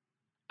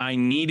 I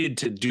needed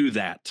to do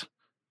that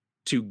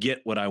to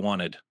get what I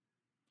wanted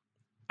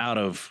out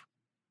of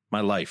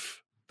my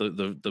life.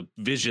 The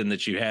vision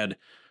that you had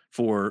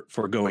for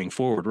going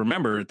forward.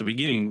 Remember at the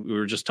beginning, we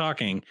were just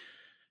talking,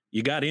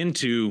 you got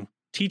into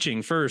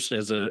teaching first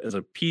as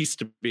a piece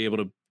to be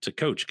able to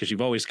coach because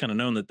you've always kind of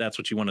known that that's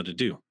what you wanted to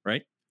do.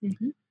 Right.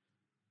 Mm-hmm.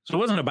 So it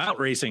wasn't about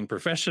racing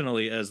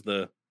professionally as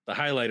the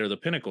highlight or the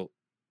pinnacle.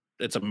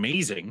 It's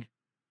amazing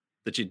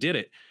that you did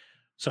it.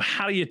 So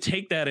how do you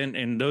take that?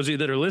 And those of you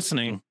that are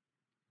listening,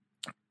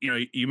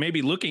 you may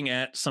be looking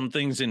at some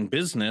things in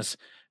business,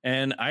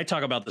 and I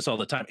talk about this all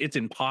the time. It's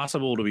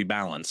impossible to be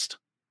balanced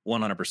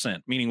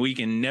 100%, meaning we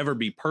can never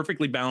be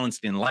perfectly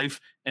balanced in life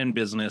and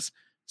business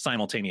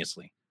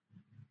simultaneously.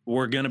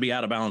 We're going to be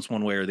out of balance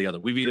one way or the other.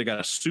 We've either got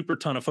a super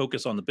ton of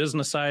focus on the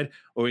business side,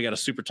 or we got a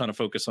super ton of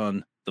focus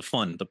on the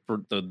fun,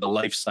 the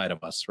life side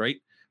of us, right?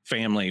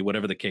 Family,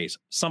 whatever the case.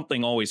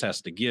 Something always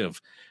has to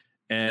give.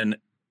 And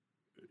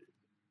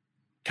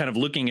kind of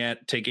looking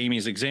at, take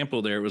Amy's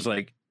example there, it was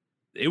like,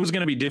 it was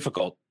going to be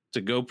difficult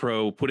to go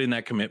pro, put in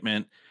that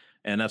commitment.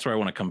 And that's where I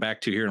want to come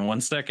back to here in one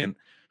second.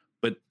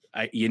 But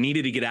you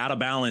needed to get out of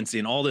balance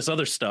in all this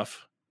other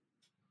stuff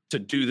to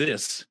do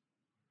this,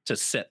 to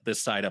set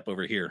this side up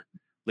over here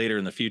later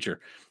in the future.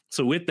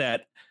 So with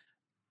that,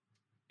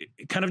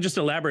 kind of just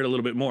elaborate a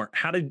little bit more.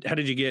 How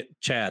did you get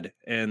Chad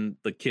and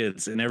the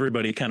kids and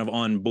everybody kind of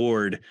on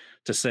board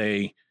to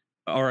say,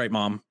 all right,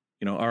 mom,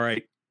 all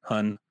right,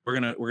 hun, we're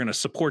going to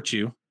support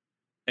you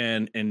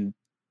and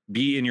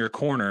be in your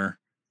corner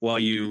while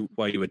you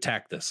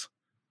attack this?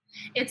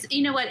 It's,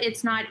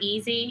 it's not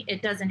easy.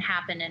 It doesn't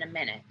happen in a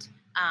minute.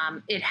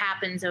 It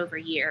happens over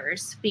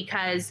years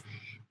because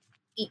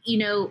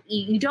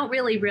you don't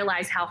really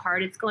realize how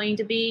hard it's going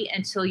to be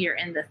until you're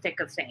in the thick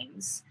of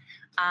things.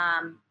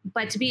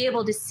 But to be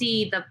able to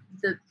see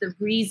the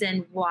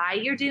reason why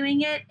you're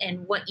doing it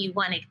and what you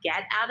want to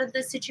get out of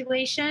the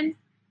situation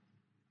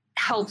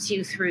helps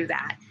you through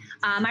that.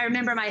 I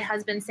remember my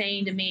husband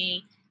saying to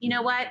me, you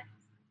know what?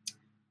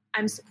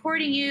 I'm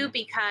supporting you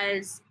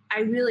because I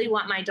really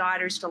want my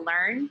daughters to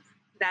learn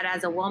that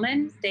as a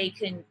woman, they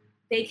can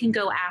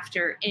go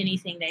after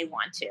anything they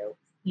want to.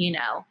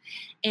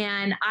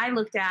 And I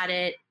looked at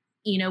it,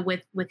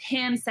 with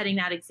him setting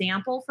that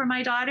example for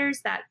my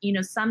daughters that,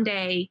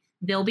 someday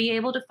they'll be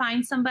able to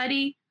find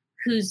somebody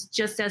who's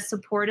just as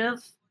supportive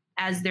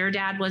as their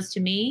dad was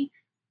to me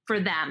for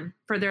them,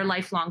 for their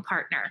lifelong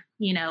partner.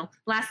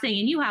 Last thing,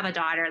 and you have a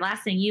daughter,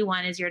 last thing you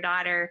want is your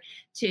daughter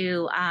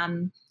to,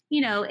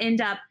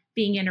 end up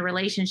being in a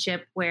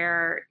relationship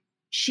where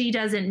she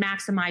doesn't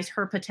maximize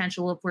her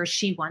potential of where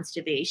she wants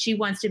to be. She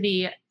wants to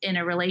be in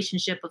a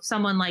relationship of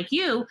someone like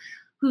you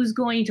who's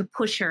going to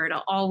push her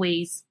to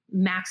always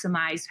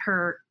maximize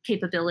her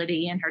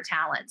capability and her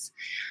talents.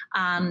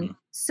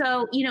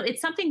 So,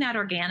 it's something that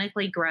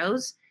organically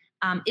grows.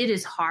 It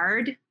is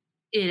hard.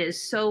 It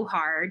is so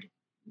hard.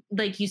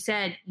 Like you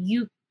said,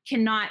 you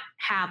cannot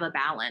have a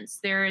balance.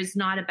 There is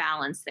not a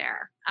balance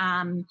there.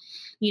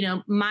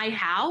 My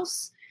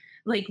house,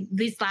 like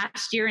this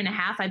last year and a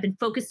half, I've been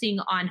focusing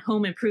on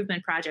home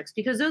improvement projects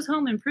because those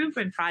home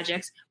improvement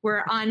projects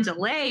were on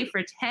delay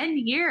for 10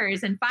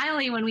 years. And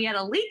finally, when we had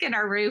a leak in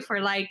our roof, we're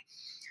like,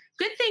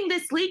 good thing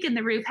this leak in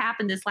the roof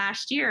happened this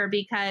last year,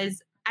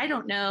 because I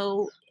don't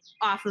know,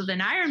 off of an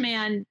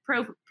Ironman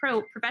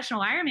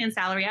professional Ironman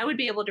salary, I would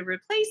be able to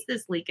replace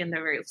this leak in the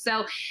roof.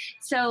 So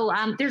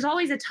there's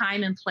always a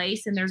time and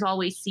place, and there's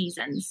always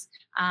seasons.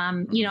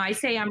 I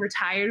say I'm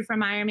retired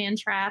from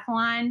Ironman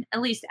triathlon,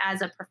 at least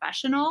as a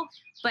professional,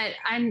 but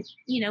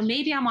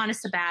maybe I'm on a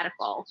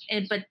sabbatical,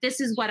 but this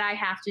is what I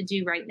have to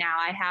do right now.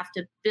 I have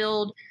to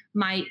build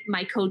my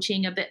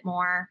coaching a bit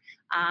more.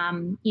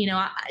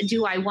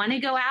 Do I want to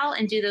go out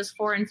and do those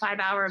 4 and 5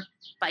 hour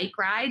bike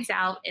rides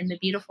out in the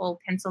beautiful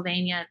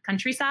Pennsylvania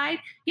countryside?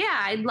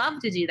 Yeah, I'd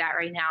love to do that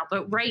right now.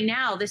 But right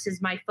now, this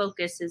is my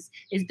focus is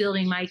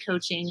building my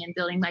coaching and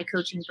building my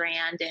coaching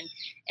brand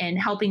and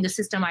helping the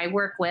system I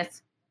work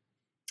with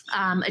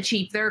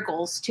achieve their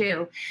goals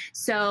too.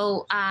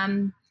 So,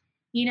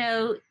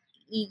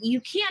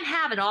 you can't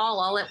have it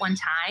all at one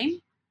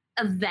time.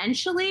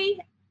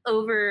 Eventually,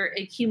 over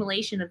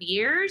accumulation of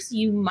years,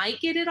 you might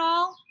get it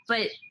all,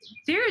 but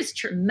there is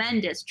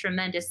tremendous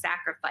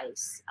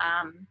sacrifice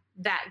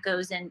that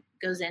goes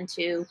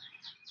into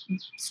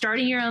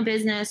starting your own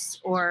business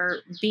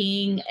or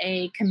being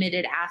a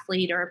committed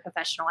athlete or a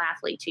professional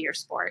athlete to your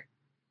sport.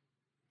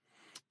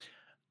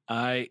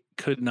 I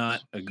could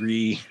not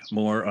agree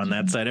more on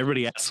that side.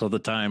 Everybody asks all the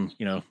time,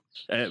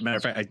 matter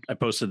of fact, I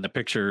posted the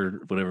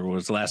picture, whatever it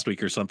was last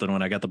week or something,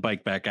 when I got the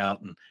bike back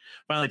out and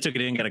finally took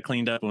it in, got it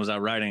cleaned up and was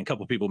out riding. A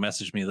couple of people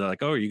messaged me. They're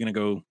like, "Oh, are you going to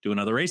go do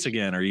another race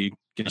again? Are you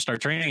going to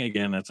start training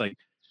again?" It's like,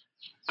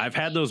 I've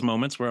had those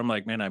moments where I'm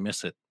like, man, I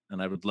miss it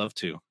and I would love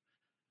to.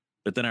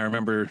 But then I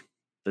remember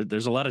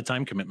there's a lot of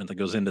time commitment that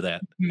goes into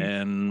that. Mm-hmm.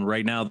 And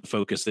right now the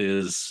focus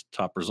is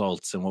top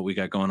results and what we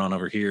got going on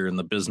over here in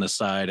the business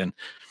side. And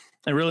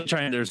really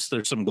trying, there's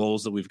some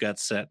goals that we've got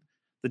set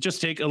that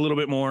just take a little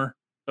bit more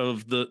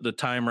of the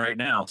time right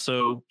now.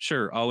 So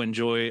sure, I'll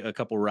enjoy a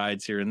couple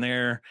rides here and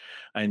there.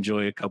 I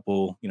enjoy a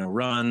couple,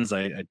 runs.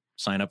 I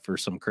sign up for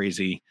some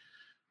crazy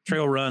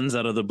trail runs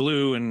out of the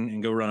blue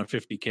and go run a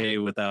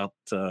 50K without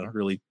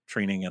really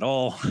training at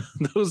all.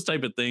 Those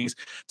type of things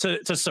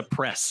to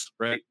suppress,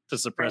 right? To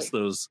suppress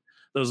right. those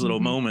little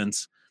mm-hmm.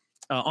 moments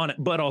on it,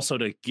 but also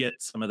to get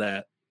some of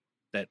that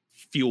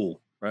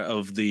fuel, right,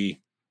 of the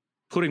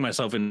putting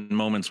myself in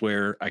moments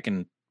where I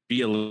can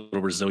be a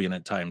little resilient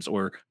at times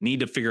or need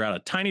to figure out a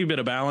tiny bit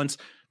of balance.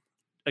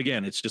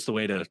 Again, it's just a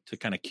way to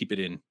kind of keep it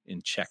in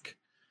check,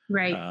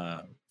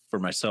 right? For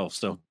myself.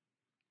 So,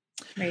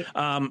 right.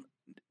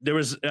 There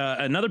was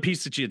another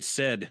piece that you had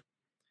said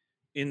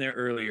in there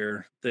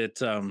earlier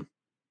that I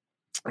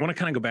want to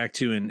kind of go back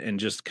to and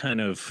just kind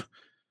of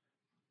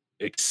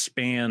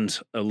expand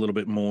a little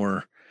bit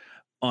more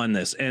on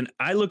this. And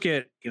I look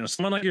at,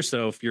 someone like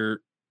yourself,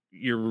 you're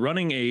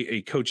running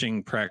a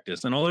coaching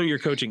practice, and although you're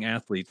coaching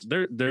athletes,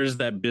 there's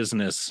that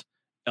business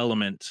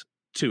element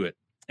to it.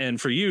 And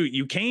for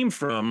you came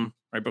from,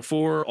 right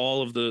before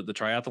all of the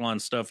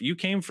triathlon stuff, you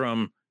came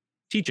from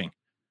teaching,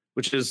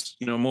 which is,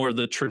 more of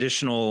the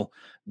traditional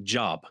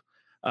job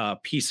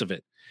piece of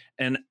it.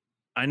 And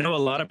I know a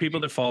lot of people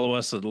that follow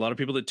us, a lot of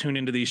people that tune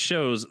into these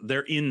shows,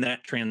 they're in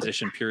that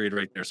transition period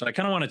right there. So I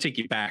kind of want to take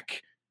you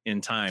back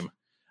in time.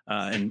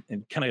 And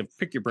kind of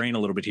pick your brain a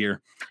little bit here.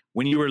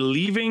 When you were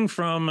leaving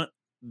from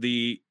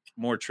the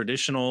more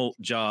traditional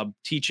job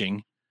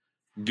teaching,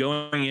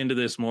 going into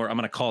this more, I'm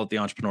going to call it the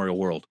entrepreneurial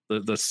world,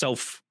 the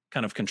self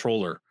kind of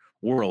controller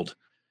world,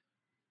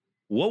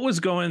 what was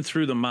going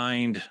through the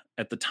mind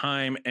at the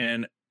time,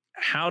 and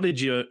how did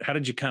you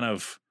kind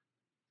of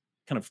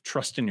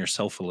trust in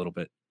yourself a little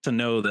bit to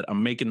know that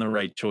I'm making the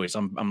right choice?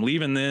 I'm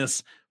leaving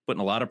this,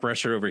 putting a lot of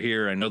pressure over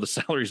here. I know the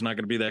salary's not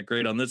going to be that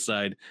great on this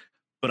side,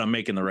 but I'm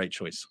making the right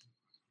choice.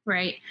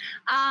 Right.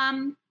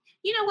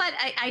 You know what?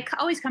 I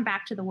always come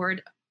back to the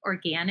word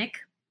organic.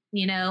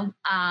 If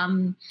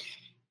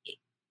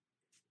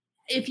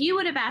you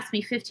would have asked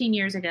me 15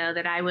 years ago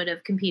that I would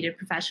have competed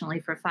professionally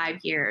for 5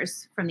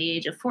 years from the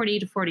age of 40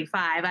 to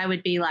 45, I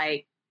would be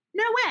like,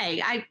 no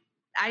way.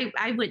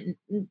 I wouldn't.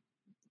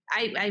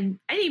 I didn't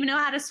even know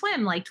how to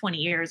swim like 20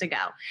 years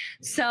ago.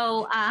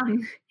 So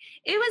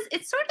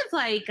it's sort of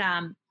like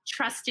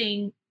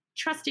trusting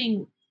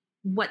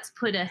what's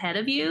put ahead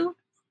of you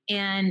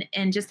and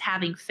just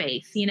having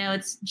faith.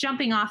 It's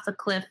jumping off the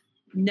cliff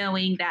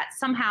knowing that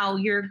somehow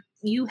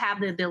you have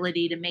the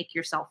ability to make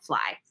yourself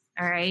fly.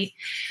 All right.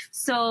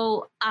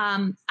 So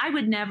I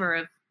would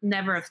never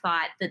have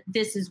thought that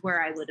this is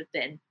where I would have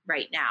been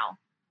right now.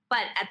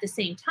 But at the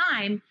same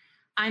time,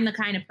 I'm the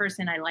kind of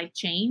person, I like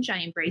change. I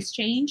embrace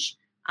change.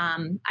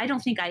 I don't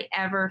think I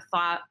ever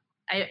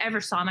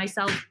saw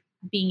myself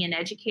being an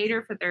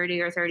educator for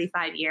 30 or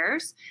 35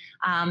 years.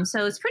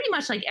 So it's pretty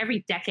much like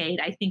every decade,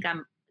 I think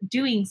I'm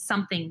doing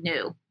something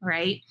new,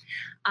 right?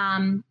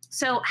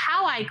 So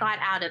how I got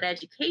out of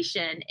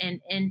education and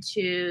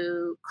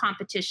into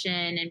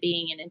competition and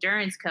being an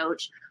endurance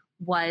coach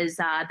was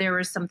there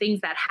were some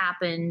things that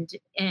happened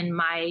in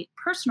my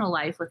personal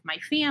life with my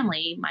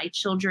family. My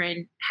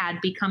children had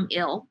become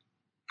ill,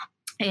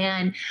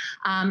 and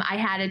I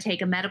had to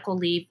take a medical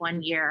leave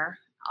one year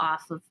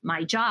off of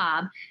my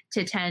job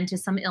to tend to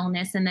some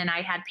illness. And then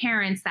I had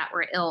parents that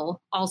were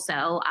ill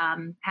also,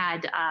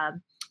 had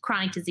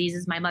chronic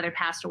diseases. My mother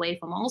passed away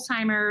from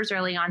Alzheimer's,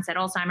 early onset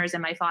Alzheimer's,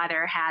 and my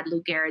father had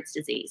Lou Gehrig's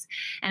disease.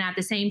 And at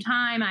the same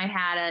time, I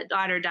had a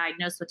daughter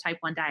diagnosed with type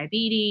 1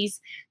 diabetes,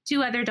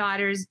 two other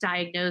daughters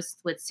diagnosed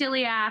with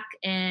celiac,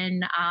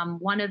 and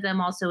one of them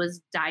also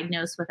was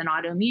diagnosed with an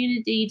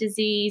autoimmunity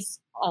disease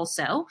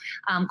also,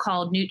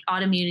 called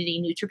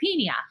autoimmunity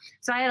neutropenia.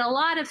 So I had a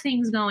lot of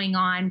things going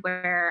on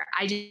where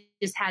I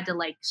just had to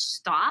like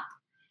stop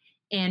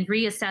and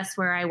reassess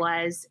where I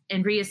was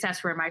and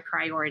reassess where my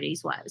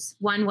priorities was.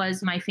 One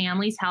was my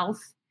family's health,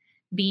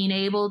 being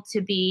able to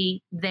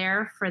be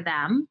there for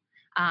them,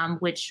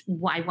 which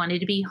I wanted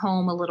to be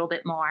home a little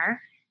bit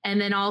more.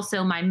 And then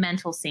also my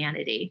mental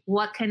sanity.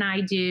 What can I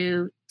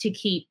do to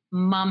keep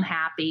mom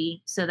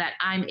happy so that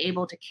I'm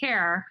able to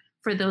care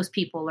for those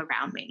people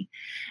around me?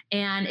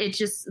 And it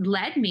just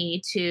led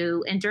me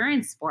to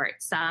endurance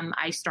sports.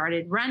 I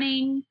started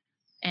running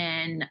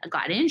and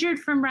got injured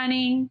from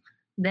running.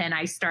 Then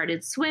I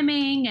started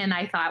swimming, and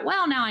I thought,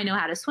 well, now I know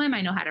how to swim. I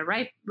know how to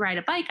ride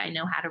a bike. I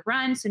know how to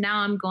run. So now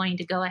I'm going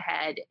to go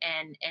ahead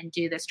and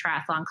do this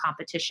triathlon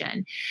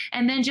competition.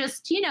 And then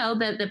just,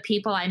 the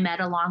people I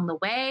met along the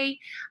way,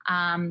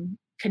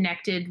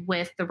 connected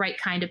with the right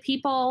kind of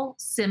people,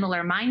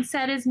 similar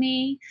mindset as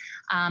me,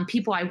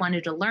 people I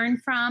wanted to learn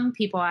from,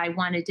 people I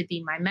wanted to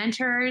be my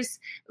mentors,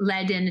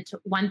 led into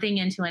one thing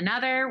into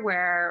another,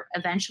 where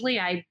eventually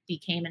I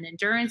became an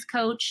endurance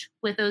coach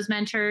with those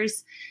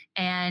mentors.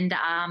 And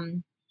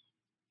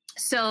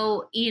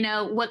so,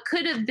 what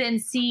could have been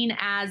seen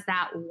as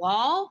that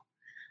wall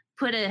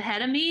put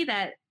ahead of me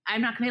that I'm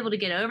not going to be able to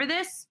get over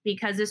this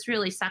because this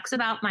really sucks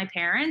about my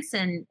parents.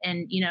 And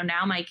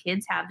now my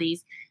kids have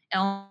these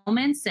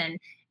ailments, and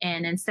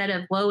instead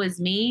of woe is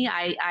me,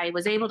 I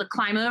was able to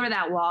climb over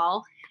that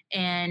wall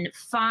and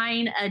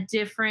find a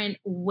different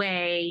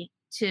way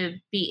to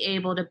be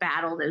able to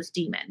battle those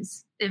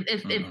demons.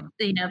 If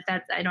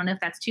that's, I don't know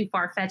if that's too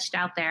far fetched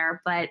out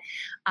there, but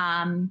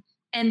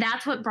and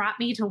that's what brought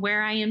me to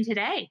where I am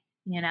today.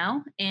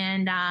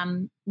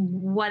 And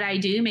what I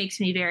do makes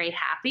me very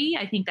happy.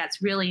 I think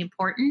that's really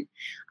important.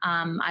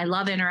 I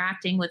love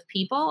interacting with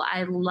people.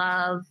 I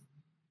love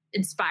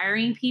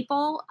inspiring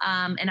people.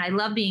 And I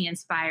love being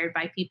inspired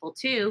by people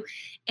too,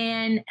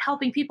 and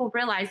helping people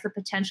realize the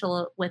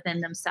potential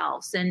within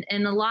themselves. And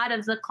a lot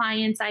of the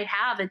clients I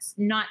have, it's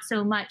not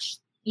so much,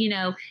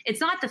 it's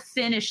not the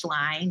finish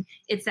line.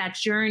 It's that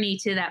journey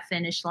to that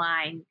finish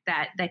line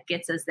that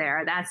gets us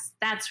there.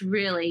 That's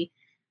really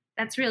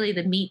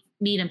the meat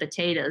and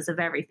potatoes of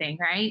everything,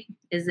 right?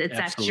 It's Absolutely.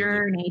 That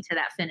journey to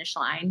that finich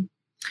line.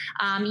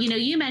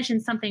 You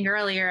mentioned something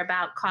earlier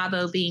about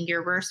Cabo being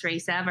your worst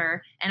race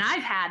ever, and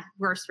I've had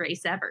worst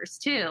race evers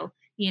too.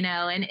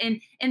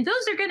 And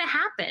those are going to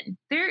happen.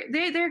 They're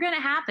going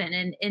to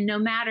happen, and no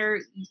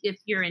matter if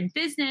you're in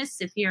business,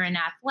 if you're in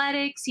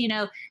athletics,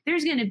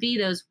 there's going to be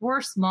those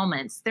worst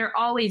moments. They're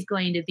always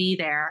going to be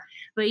there,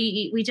 but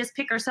we just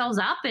pick ourselves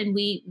up and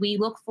we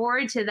look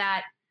forward to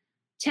that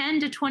 10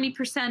 to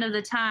 20% of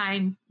the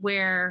time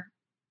where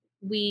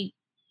we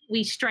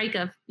strike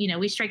a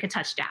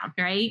touchdown,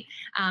 right?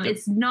 Yep.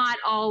 It's not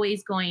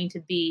always going to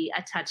be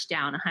a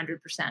touchdown 100%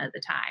 of the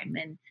time.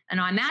 And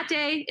on that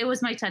day, it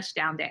was my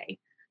touchdown day.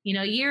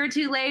 A year or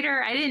two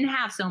later, I didn't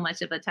have so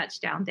much of a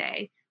touchdown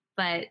day,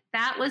 but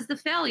that was the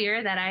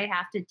failure that I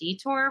have to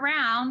detour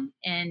around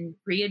and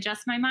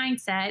readjust my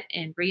mindset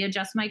and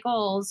readjust my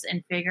goals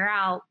and figure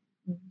out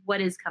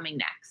what is coming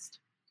next.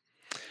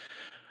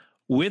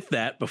 With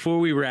that, before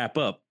we wrap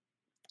up,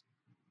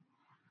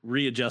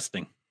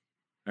 readjusting.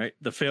 Right.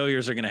 The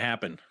failures are going to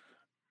happen.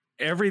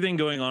 Everything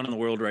going on in the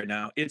world right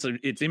now, it's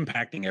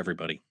impacting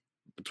everybody.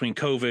 Between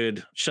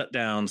COVID,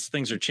 shutdowns,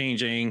 things are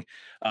changing.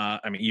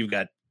 You've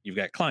got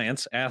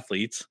clients,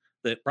 athletes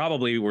that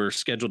probably were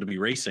scheduled to be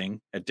racing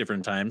at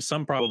different times.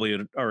 Some probably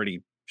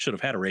already should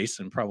have had a race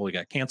and probably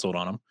got canceled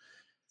on them.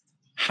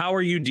 How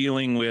are you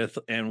dealing with,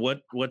 and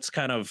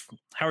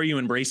how are you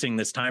embracing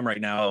this time right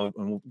now?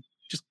 And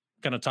just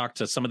kind of talk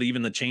to some of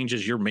even the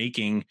changes you're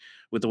making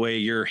with the way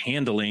you're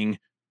handling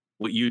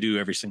what you do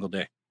every single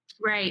day.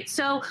 Right.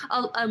 So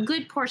a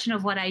good portion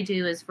of what I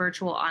do is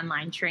virtual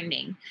online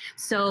training.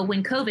 So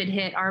when COVID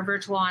hit, our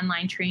virtual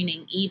online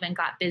training even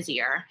got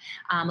busier.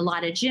 A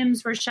lot of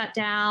gyms were shut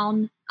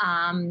down.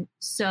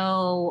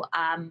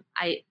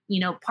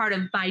 Part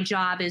of my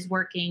job is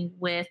working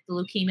with the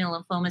Leukemia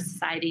Lymphoma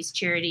Society's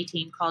charity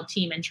team called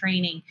Team in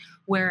Training,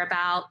 where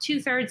about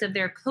 2/3 of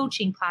their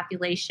coaching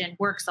population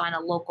works on a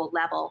local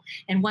level.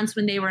 And when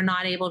they were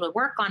not able to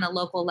work on a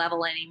local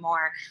level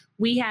anymore,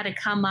 we had to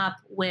come up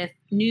with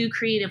new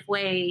creative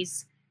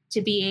ways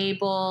to be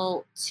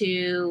able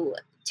to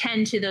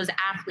tend to those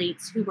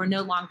athletes who were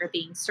no longer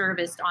being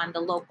serviced on the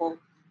local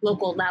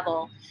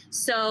level.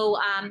 So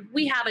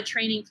we have a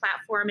training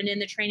platform, and in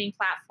the training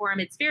platform,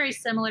 it's very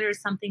similar to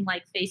something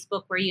like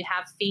Facebook, where you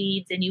have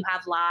feeds and you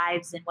have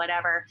lives and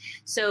whatever.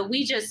 So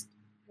we just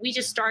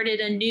started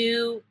a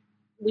new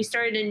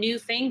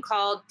thing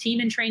called Team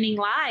and Training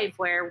Live,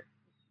 where,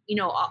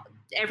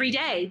 every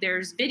day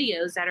there's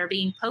videos that are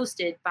being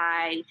posted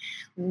by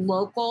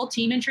local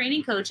team and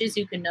training coaches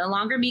who can no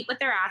longer meet with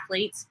their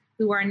athletes,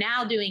 who are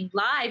now doing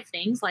live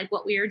things like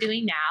what we are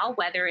doing now,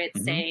 whether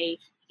it's a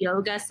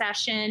yoga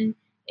session,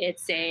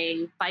 it's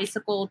a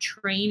bicycle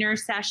trainer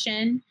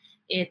session,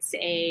 it's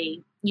a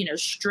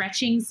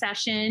stretching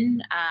session,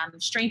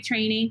 strength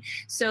training.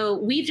 So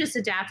we've just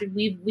adapted.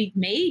 We've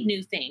made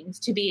new things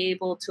to be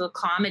able to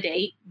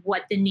accommodate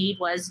what the need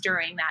was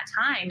during that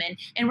time,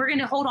 and we're going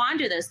to hold on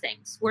to those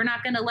things. We're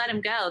not going to let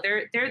them go.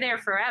 They're there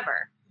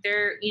forever.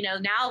 They're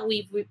now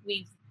we've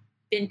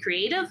been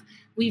creative,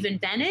 we've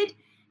invented,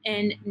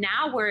 and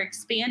now we're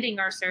expanding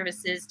our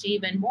services to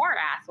even more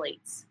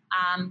athletes.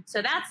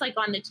 So that's like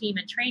on the team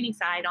and training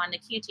side. On the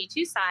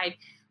QT2 side,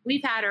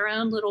 we've had our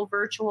own little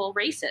virtual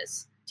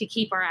races to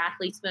keep our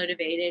athletes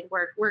motivated.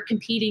 We're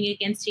competing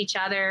against each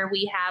other.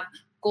 We have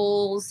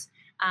goals,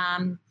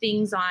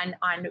 things on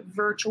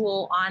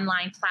virtual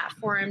online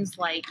platforms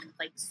like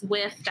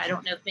Swift. I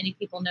don't know if many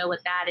people know what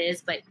that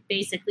is, but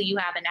basically you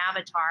have an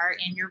avatar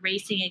and you're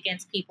racing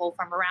against people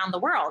from around the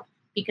world,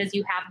 because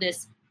you have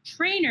this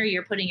trainer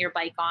you're putting your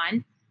bike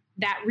on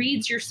that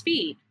reads your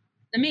speed.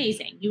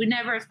 Amazing. You would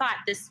never have thought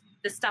this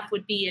stuff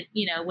would be,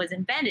 was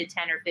invented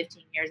 10 or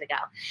 15 years ago.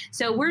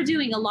 So we're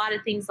doing a lot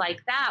of things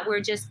like that. We're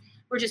just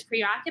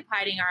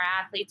preoccupying our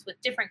athletes with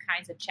different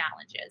kinds of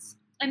challenges.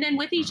 And then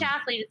with each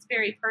athlete, it's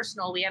very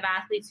personal. We have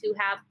athletes who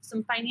have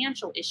some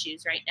financial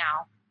issues right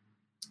now.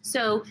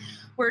 So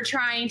we're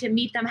trying to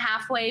meet them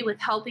halfway with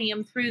helping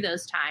them through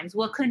those times.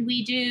 What can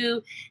we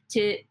do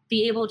to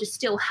be able to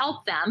still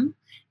help them,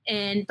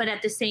 but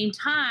at the same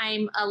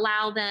time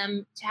allow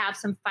them to have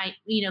some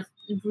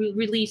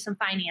relieve some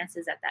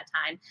finances at that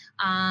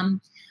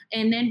time.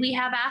 And then we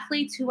have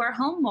athletes who are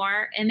home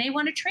more and they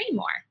want to train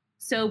more.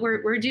 So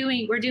we're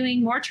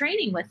doing more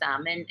training with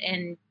them,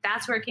 and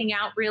that's working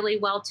out really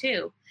well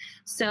too.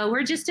 So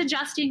we're just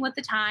adjusting with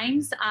the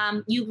times.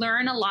 You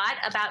learn a lot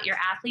about your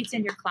athletes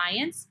and your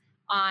clients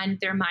on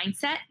their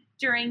mindset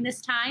during this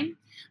time.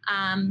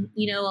 A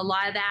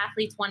lot of the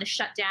athletes want to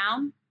shut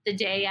down the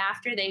day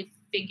after they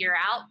figure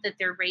out that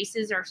their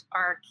races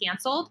are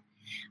canceled,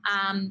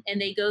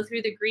 and they go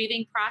through the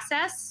grieving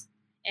process.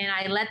 And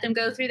I let them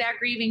go through that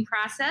grieving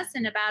process.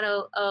 And about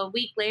a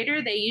week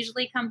later, they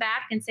usually come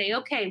back and say,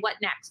 okay, what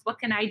next? What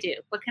can I do?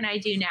 What can I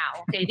do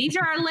now? Okay, these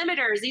are our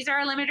limiters. These are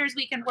our limiters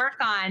we can work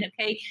on.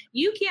 Okay,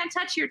 you can't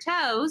touch your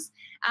toes.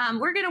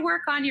 We're going to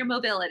work on your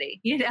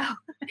mobility,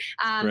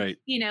 Right.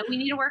 We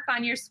need to work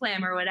on your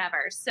swim or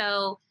whatever.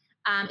 So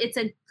it's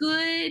a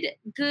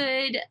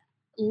good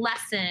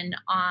lesson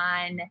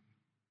on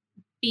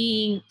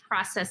being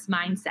process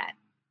mindset.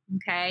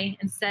 Okay.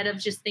 Instead of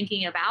just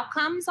thinking of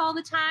outcomes all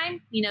the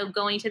time,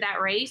 going to that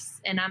race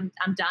and I'm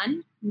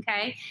done.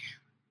 Okay.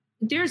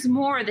 There's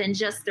more than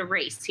just the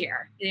race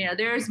here.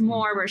 There's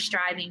more we're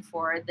striving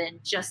for than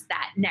just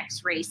that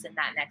next race and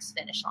that next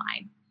finish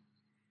line.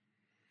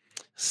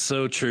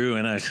 So true.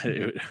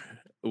 And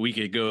we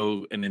could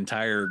go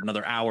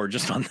another hour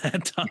just on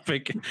that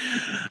topic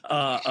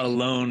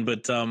alone.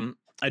 But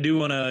I do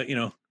want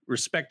to,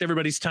 respect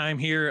everybody's time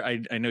here.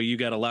 I know you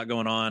got a lot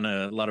going on,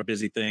 a lot of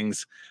busy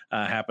things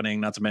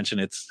happening. Not to mention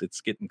it's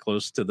getting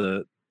close to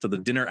the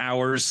dinner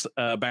hours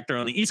back there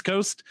on the East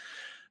Coast.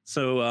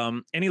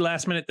 So any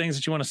last minute things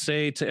that you want to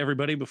say to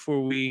everybody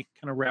before we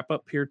kind of wrap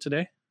up here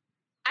today?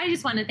 I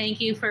just want to thank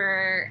you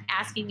for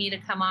asking me to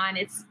come on.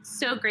 It's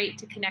so great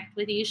to connect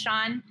with you,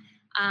 Sean.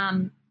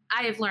 I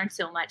have learned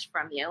so much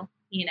from you,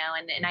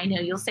 and I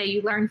know you'll say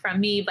you learned from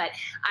me, but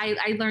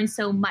I learned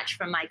so much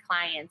from my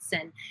clients.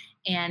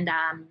 And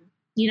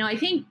I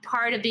think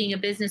part of being a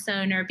business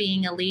owner,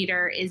 being a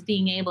leader, is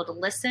being able to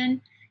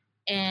listen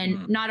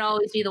and not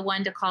always be the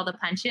one to call the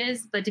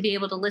punches, but to be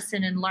able to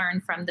listen and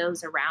learn from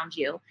those around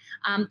you.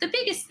 The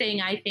biggest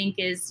thing I think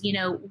is,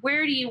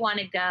 where do you want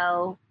to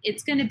go?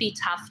 It's going to be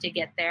tough to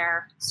get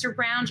there.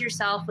 Surround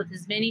yourself with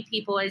as many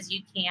people as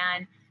you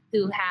can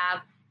who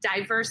have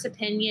diverse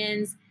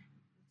opinions,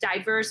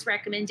 diverse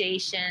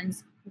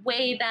recommendations,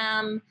 weigh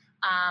them,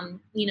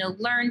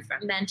 learn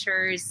from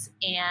mentors,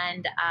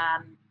 and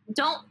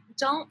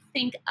don't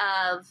think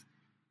of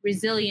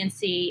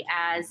resiliency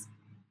as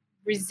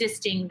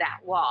resisting that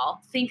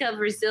wall. Think of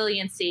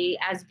resiliency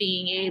as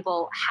being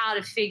able how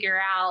to figure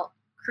out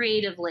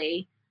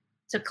creatively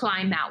to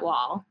climb that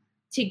wall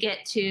to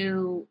get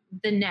to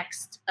the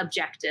next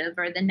objective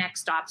or the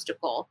next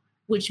obstacle,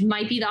 which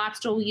might be the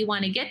obstacle you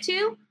want to get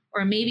to,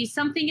 or maybe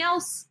something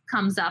else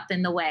comes up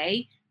in the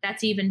way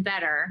that's even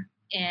better,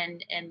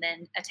 and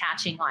then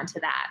attaching onto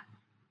that.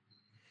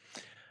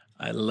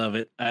 I love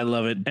it.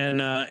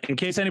 And in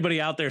case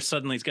anybody out there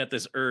suddenly's got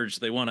this urge,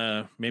 they want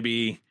to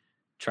maybe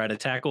try to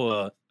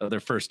tackle their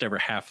first ever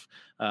half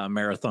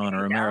marathon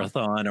or a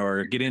marathon,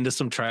 or get into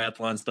some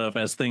triathlon stuff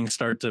as things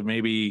start to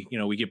maybe,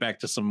 we get back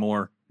to some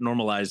more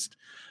normalized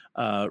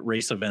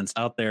race events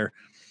out there.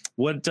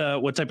 What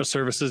type of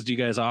services do you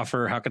guys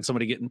offer? How can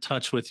somebody get in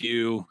touch with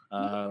you?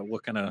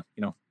 What kind of,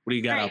 what do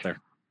you got out there?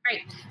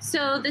 Right.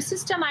 So the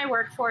system I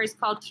work for is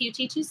called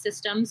QT2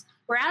 Systems.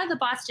 We're out of the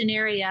Boston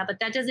area, but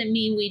that doesn't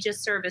mean we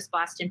just service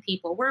Boston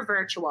people. We're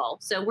virtual,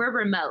 so we're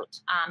remote.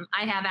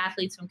 I have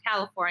athletes from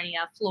California,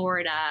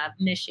 Florida,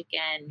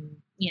 Michigan,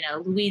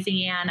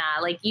 Louisiana,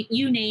 like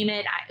you name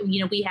it.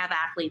 We have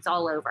athletes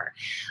all over.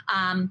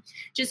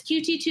 Just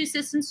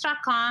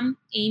QT2systems.com,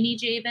 Amy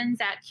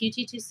Javens at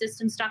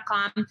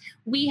QT2systems.com.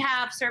 We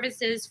have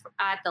services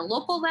at the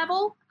local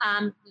level.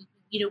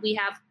 We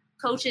have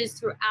coaches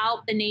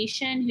throughout the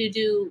nation who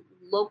do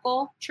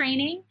local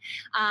training.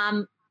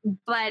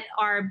 But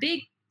our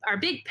big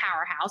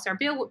powerhouse, our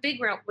big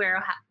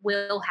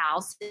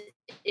wheelhouse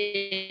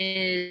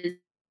is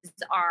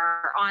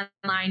our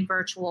online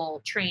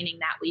virtual training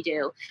that we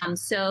do.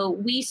 So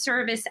we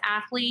service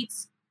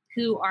athletes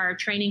who are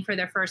training for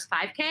their first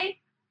 5K,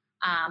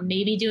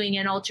 maybe doing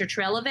an ultra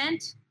trail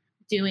event,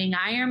 doing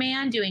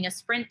Ironman, doing a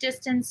sprint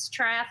distance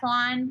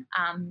triathlon,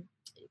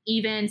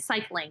 even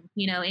cycling,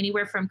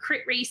 anywhere from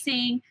crit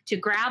racing to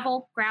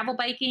gravel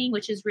biking,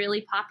 which is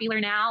really popular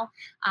now,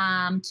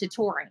 to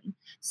touring.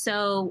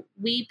 So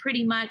we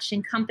pretty much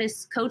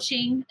encompass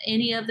coaching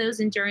any of those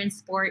endurance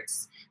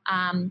sports.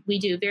 We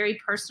do very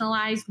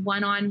personalized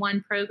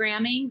one-on-one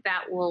programming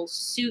that will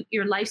suit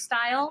your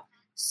lifestyle,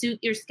 suit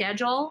your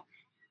schedule.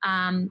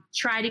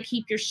 Try to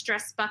keep your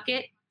stress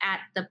bucket at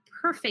the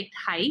perfect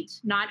height,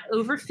 not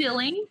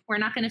overfilling. We're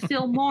not going to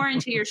fill more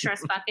into your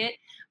stress bucket,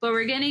 but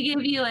we're going to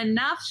give you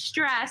enough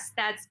stress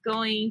that's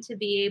going to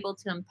be able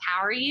to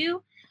empower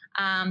you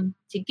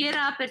to get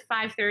up at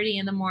 5:30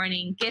 in the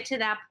morning, get to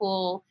that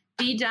pool,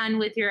 be done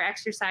with your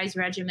exercise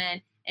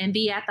regimen, and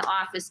be at the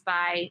office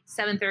by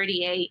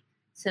 7:38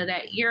 so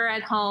that you're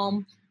at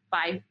home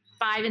by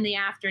 5 in the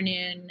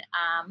afternoon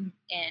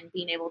and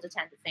being able to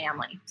tend to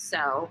family.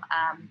 So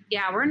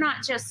we're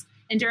not just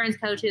endurance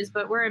coaches,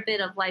 but we're a bit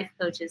of life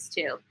coaches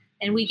too.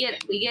 And we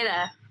get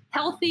a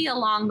healthy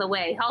along the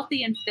way,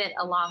 healthy and fit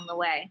along the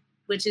way,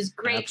 which is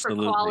great for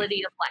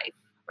quality of life,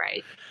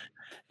 right?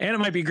 And it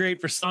might be great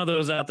for some of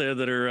those out there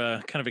that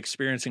are kind of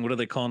experiencing, what are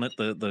they calling it?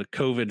 The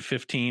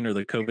COVID-15 or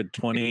the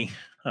COVID-20,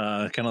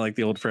 kind of like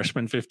the old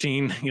freshman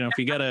 15. If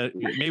you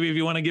maybe if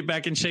you want to get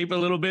back in shape a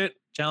little bit,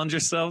 challenge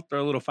yourself,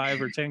 throw a little 5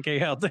 or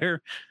 10K out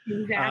there.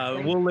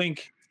 Exactly.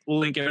 We'll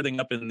link everything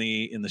up in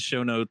the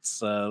show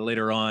notes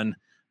later on.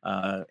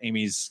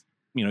 Amy's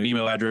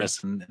email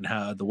address and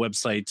how the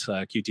website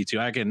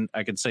QT2.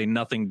 I can say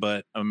nothing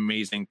but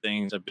amazing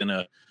things. I've been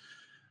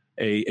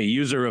a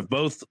user of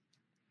both,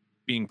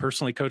 being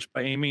personally coached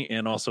by Amy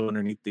and also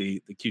underneath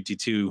the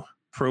QT2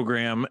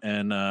 program.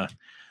 And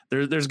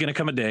there's going to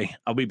come a day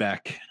I'll be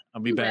back.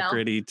 I'll be back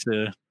ready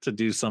to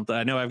do something.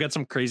 I know I've got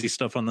some crazy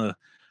stuff on the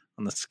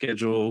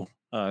schedule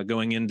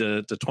going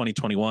into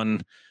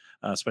 2021,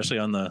 especially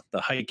on the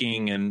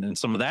hiking and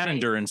some of that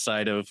endurance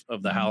side of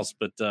the house.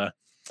 But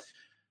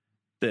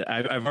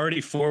I've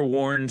already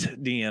forewarned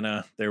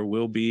Deanna, there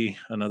will be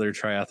another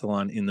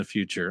triathlon in the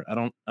future. I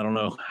don't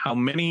know how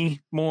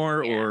many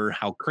more or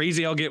how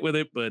crazy I'll get with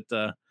it, but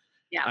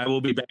I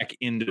will be back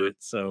into it.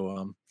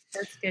 So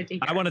that's good to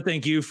hear. I want to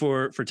thank you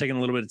for taking a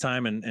little bit of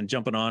time and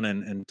jumping on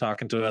and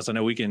talking to us. I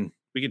know we can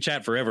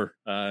chat forever.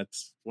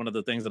 It's one of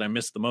the things that I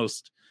miss the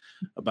most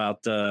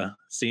about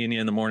seeing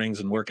you in the mornings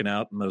and working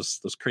out and those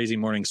crazy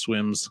morning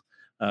swims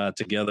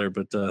together.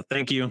 But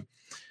thank you.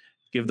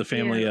 Give the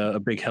family a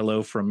big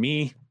hello from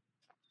me.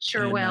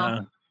 Sure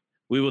will.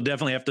 We will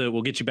definitely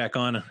we'll get you back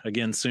on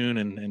again soon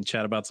and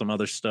chat about some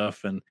other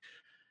stuff. And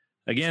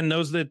again,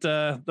 those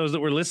that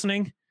were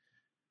listening,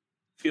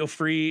 feel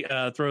free,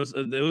 those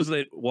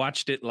that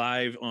watched it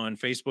live on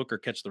Facebook or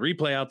catch the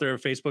replay out there on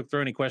Facebook,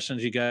 throw any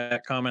questions you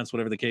got, comments,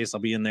 whatever the case, I'll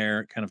be in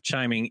there kind of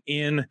chiming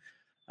in.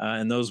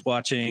 And those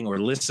watching on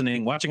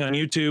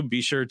YouTube,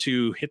 be sure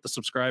to hit the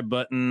subscribe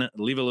button,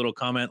 leave a little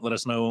comment, let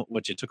us know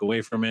what you took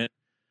away from it.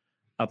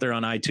 Out there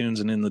on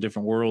iTunes and in the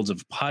different worlds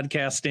of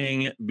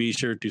podcasting, be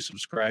sure to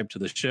subscribe to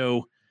the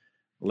show.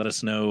 Let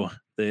us know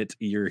that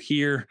you're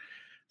here.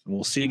 And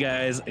we'll see you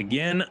guys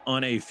again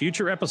on a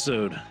future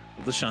episode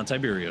of the Sean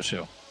Tiberio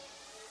Show.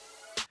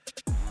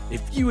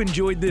 If you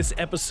enjoyed this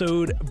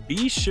episode,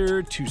 be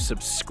sure to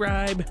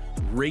subscribe,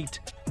 rate,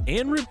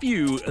 and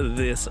review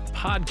this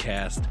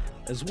podcast,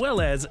 as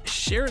well as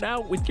share it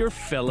out with your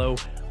fellow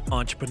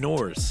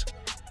entrepreneurs.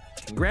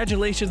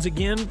 Congratulations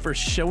again for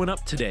showing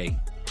up today.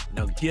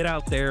 Now get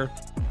out there,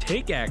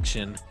 take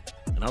action,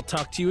 and I'll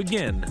talk to you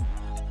again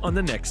on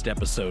the next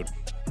episode.